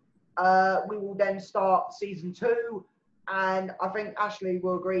January we will then start season 2. And I think Ashley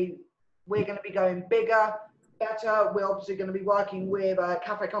will agree. We're going to be going bigger, better. We're obviously going to be working with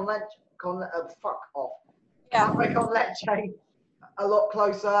Cafe con Leche. Cafe con Leche a lot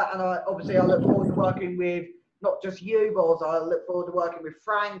closer, and obviously I look forward to working with not just you, but also I look forward to working with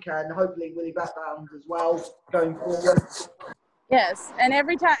Frank and hopefully Willie Backbound as well going forward. Yes, and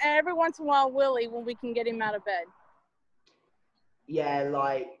every once in a while, Willie, when we can get him out of bed. Yeah,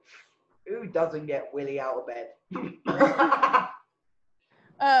 like, who doesn't get Willie out of bed?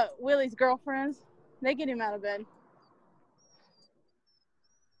 Willie's girlfriends, they get him out of bed.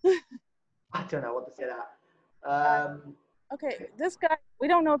 I don't know what to say to that. Okay, this guy, we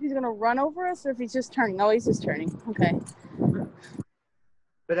don't know if he's going to run over us or if he's just turning. Oh, he's just turning. Okay.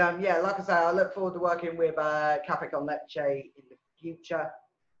 But yeah, like I say, I look forward to working with Cafe con Leche in the future.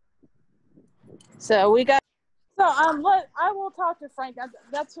 So we got. So I will talk to Frank.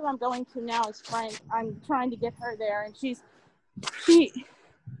 That's who I'm going to now is Frank. I'm trying to get her there, and she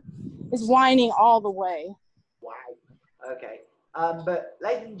is whining all the way. Okay. But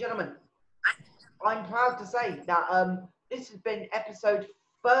ladies and gentlemen, I'm proud to say that this has been episode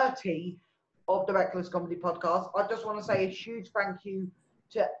 30 of the Reckless Comedy Podcast. I just want to say a huge thank you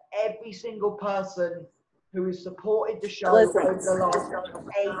to every single person who has supported the show over the last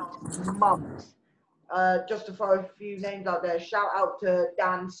 8 months. Just to throw a few names out there, shout out to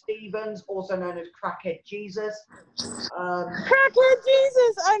Dan Stevens, also known as Crackhead Jesus. Crackhead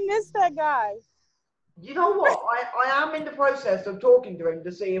Jesus, I miss that guy. You know what? I am in the process of talking to him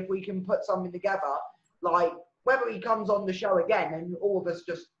to see if we can put something together, like whether he comes on the show again and all of us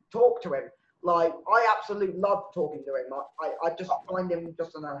just talk to him. Like, I absolutely love talking to him. I just find him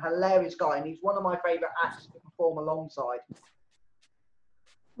just a hilarious guy, and he's one of my favourite acts to perform alongside.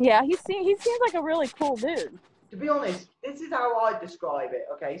 Yeah, he seems like a really cool dude. To be honest, this is how I describe it,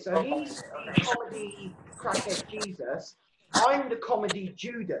 okay? So he's the comedy Crackhead Jesus. I'm the comedy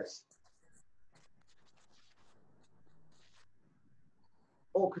Judas.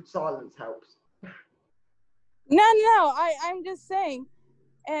 Awkward silence helps. No, I'm just saying.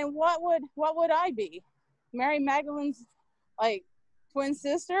 And what would I be? Mary Magdalene's, like, twin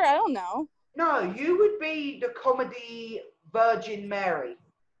sister? I don't know. No, you would be the comedy Virgin Mary.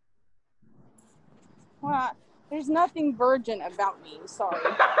 Well, there's nothing virgin about me, sorry.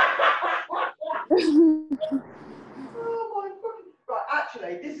 Oh my fucking... Right,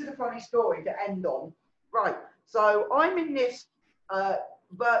 actually, this is a funny story to end on. Right, so I'm in this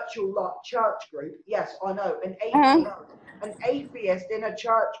virtual like church group. Yes, I know, an atheist in a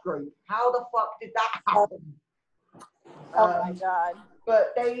church group. How the fuck did that happen? Oh my god.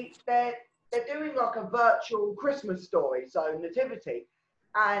 But they're doing like a virtual Christmas story, so nativity.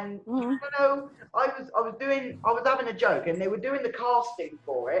 And you know, I was having a joke, and they were doing the casting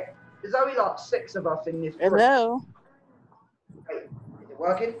for it. There's only like 6 of us in this group. Hello. Wait, is it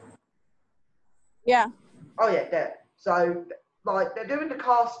working? Yeah. Oh yeah, there. So like they're doing the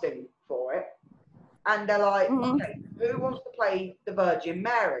casting for it, and they're like, okay, who wants to play the Virgin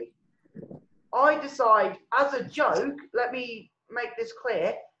Mary? I decide, as a joke, let me make this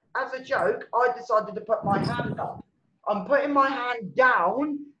clear. As a joke, I decided to put my hand up. I'm putting my hand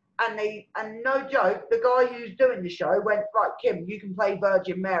down, and no joke, the guy who's doing the show went, right, Kim, you can play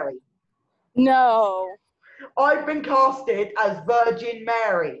Virgin Mary. No. I've been casted as Virgin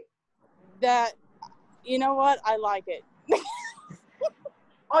Mary. That, you know what? I like it.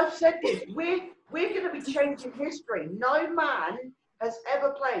 I've said this. We're going to be changing history. No man has ever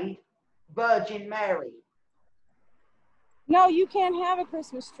played Virgin Mary. No, you can't have a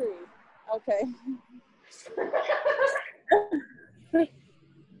Christmas tree. Okay.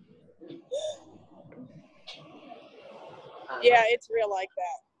 Yeah, it's real like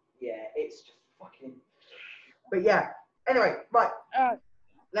that. Yeah, it's just fucking... But yeah, anyway, right.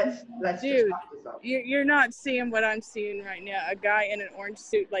 Let's dude, just wrap this up. You're not seeing what I'm seeing right now. A guy in an orange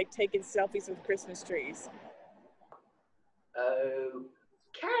suit, like, taking selfies with Christmas trees.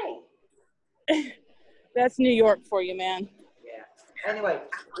 Okay. That's New York for you, man. Yeah. Anyway,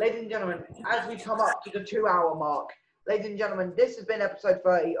 ladies and gentlemen, as we come up to the 2-hour mark, ladies and gentlemen, this has been episode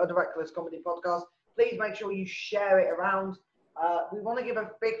 30 of the Reckless Comedy Podcast. Please make sure you share it around. We want to give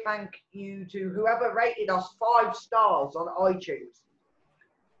a big thank you to whoever rated us 5 stars on iTunes.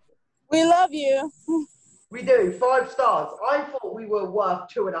 We love you. We do, 5 stars. I thought we were worth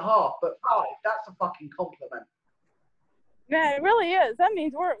 2.5, but 5, that's a fucking compliment. Man, it really is. That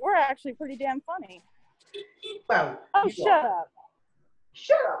means we're actually pretty damn funny. Well, oh, shut up.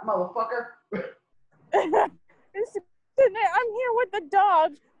 Shut up, motherfucker. I'm here with the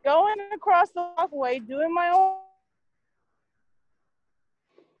dog, going across the walkway, doing my own.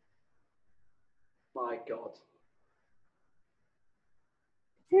 My God.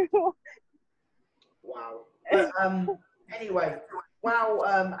 Wow. But, anyway, while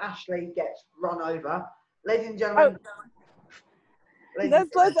Ashley gets run over, ladies and gentlemen.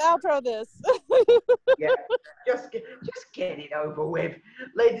 Let's outro this. Yeah, just get it over with.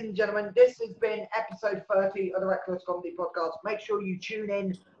 Ladies and gentlemen, this has been episode 30 of the Reckless Comedy Podcast. Make sure you tune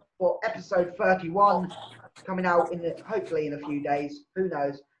in for episode 31, coming out hopefully in a few days. Who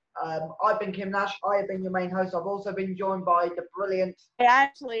knows? I've been Kim Nash. I have been your main host. I've also been joined by the brilliant... Hey,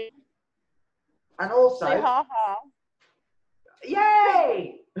 Ashley. And also... Say ha-ha.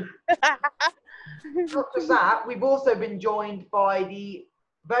 Yay! Not just that, we've also been joined by the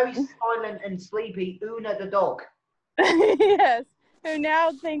very silent and sleepy Una the dog. Yes, who now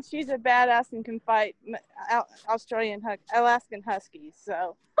thinks she's a badass and can fight Alaskan Huskies.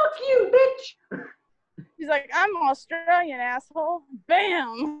 So fuck you, bitch. She's like, I'm Australian, asshole.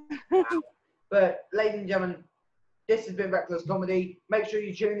 Bam. But ladies and gentlemen, this has been Reckless Comedy. Make sure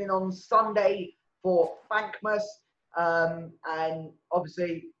you tune in on Sunday for Thankmas. And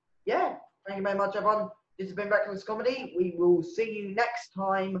obviously, yeah, thank you very much, everyone. This has been Reckless Comedy. We will see you next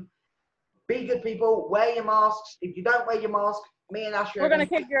time. Be good people. Wear your masks. If you don't wear your mask, me and Ashley We're going to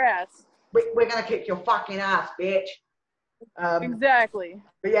kick your ass. We're going to kick your fucking ass, bitch. Exactly.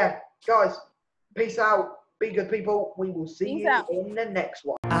 But yeah, guys, peace out. Be good people. We will see you in the next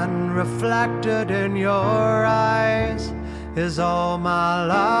one. And reflected in your eyes is all my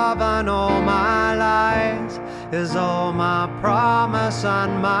love and all my lies, is all my promise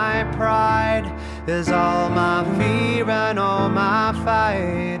and my pride, is all my fear and all my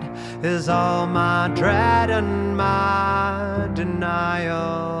fight, is all my dread and my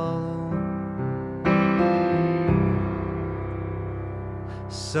denial.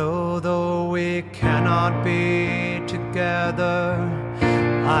 So though we cannot be together,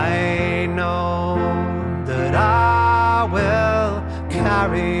 I know that I will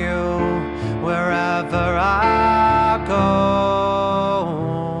carry you wherever I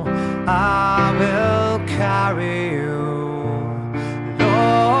go. I will carry you.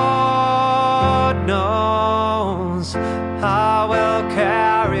 Lord knows I will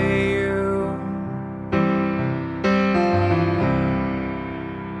carry you.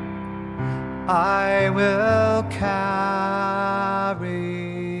 I will carry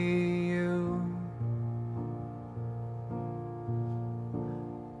you.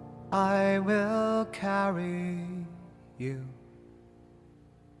 I will carry you.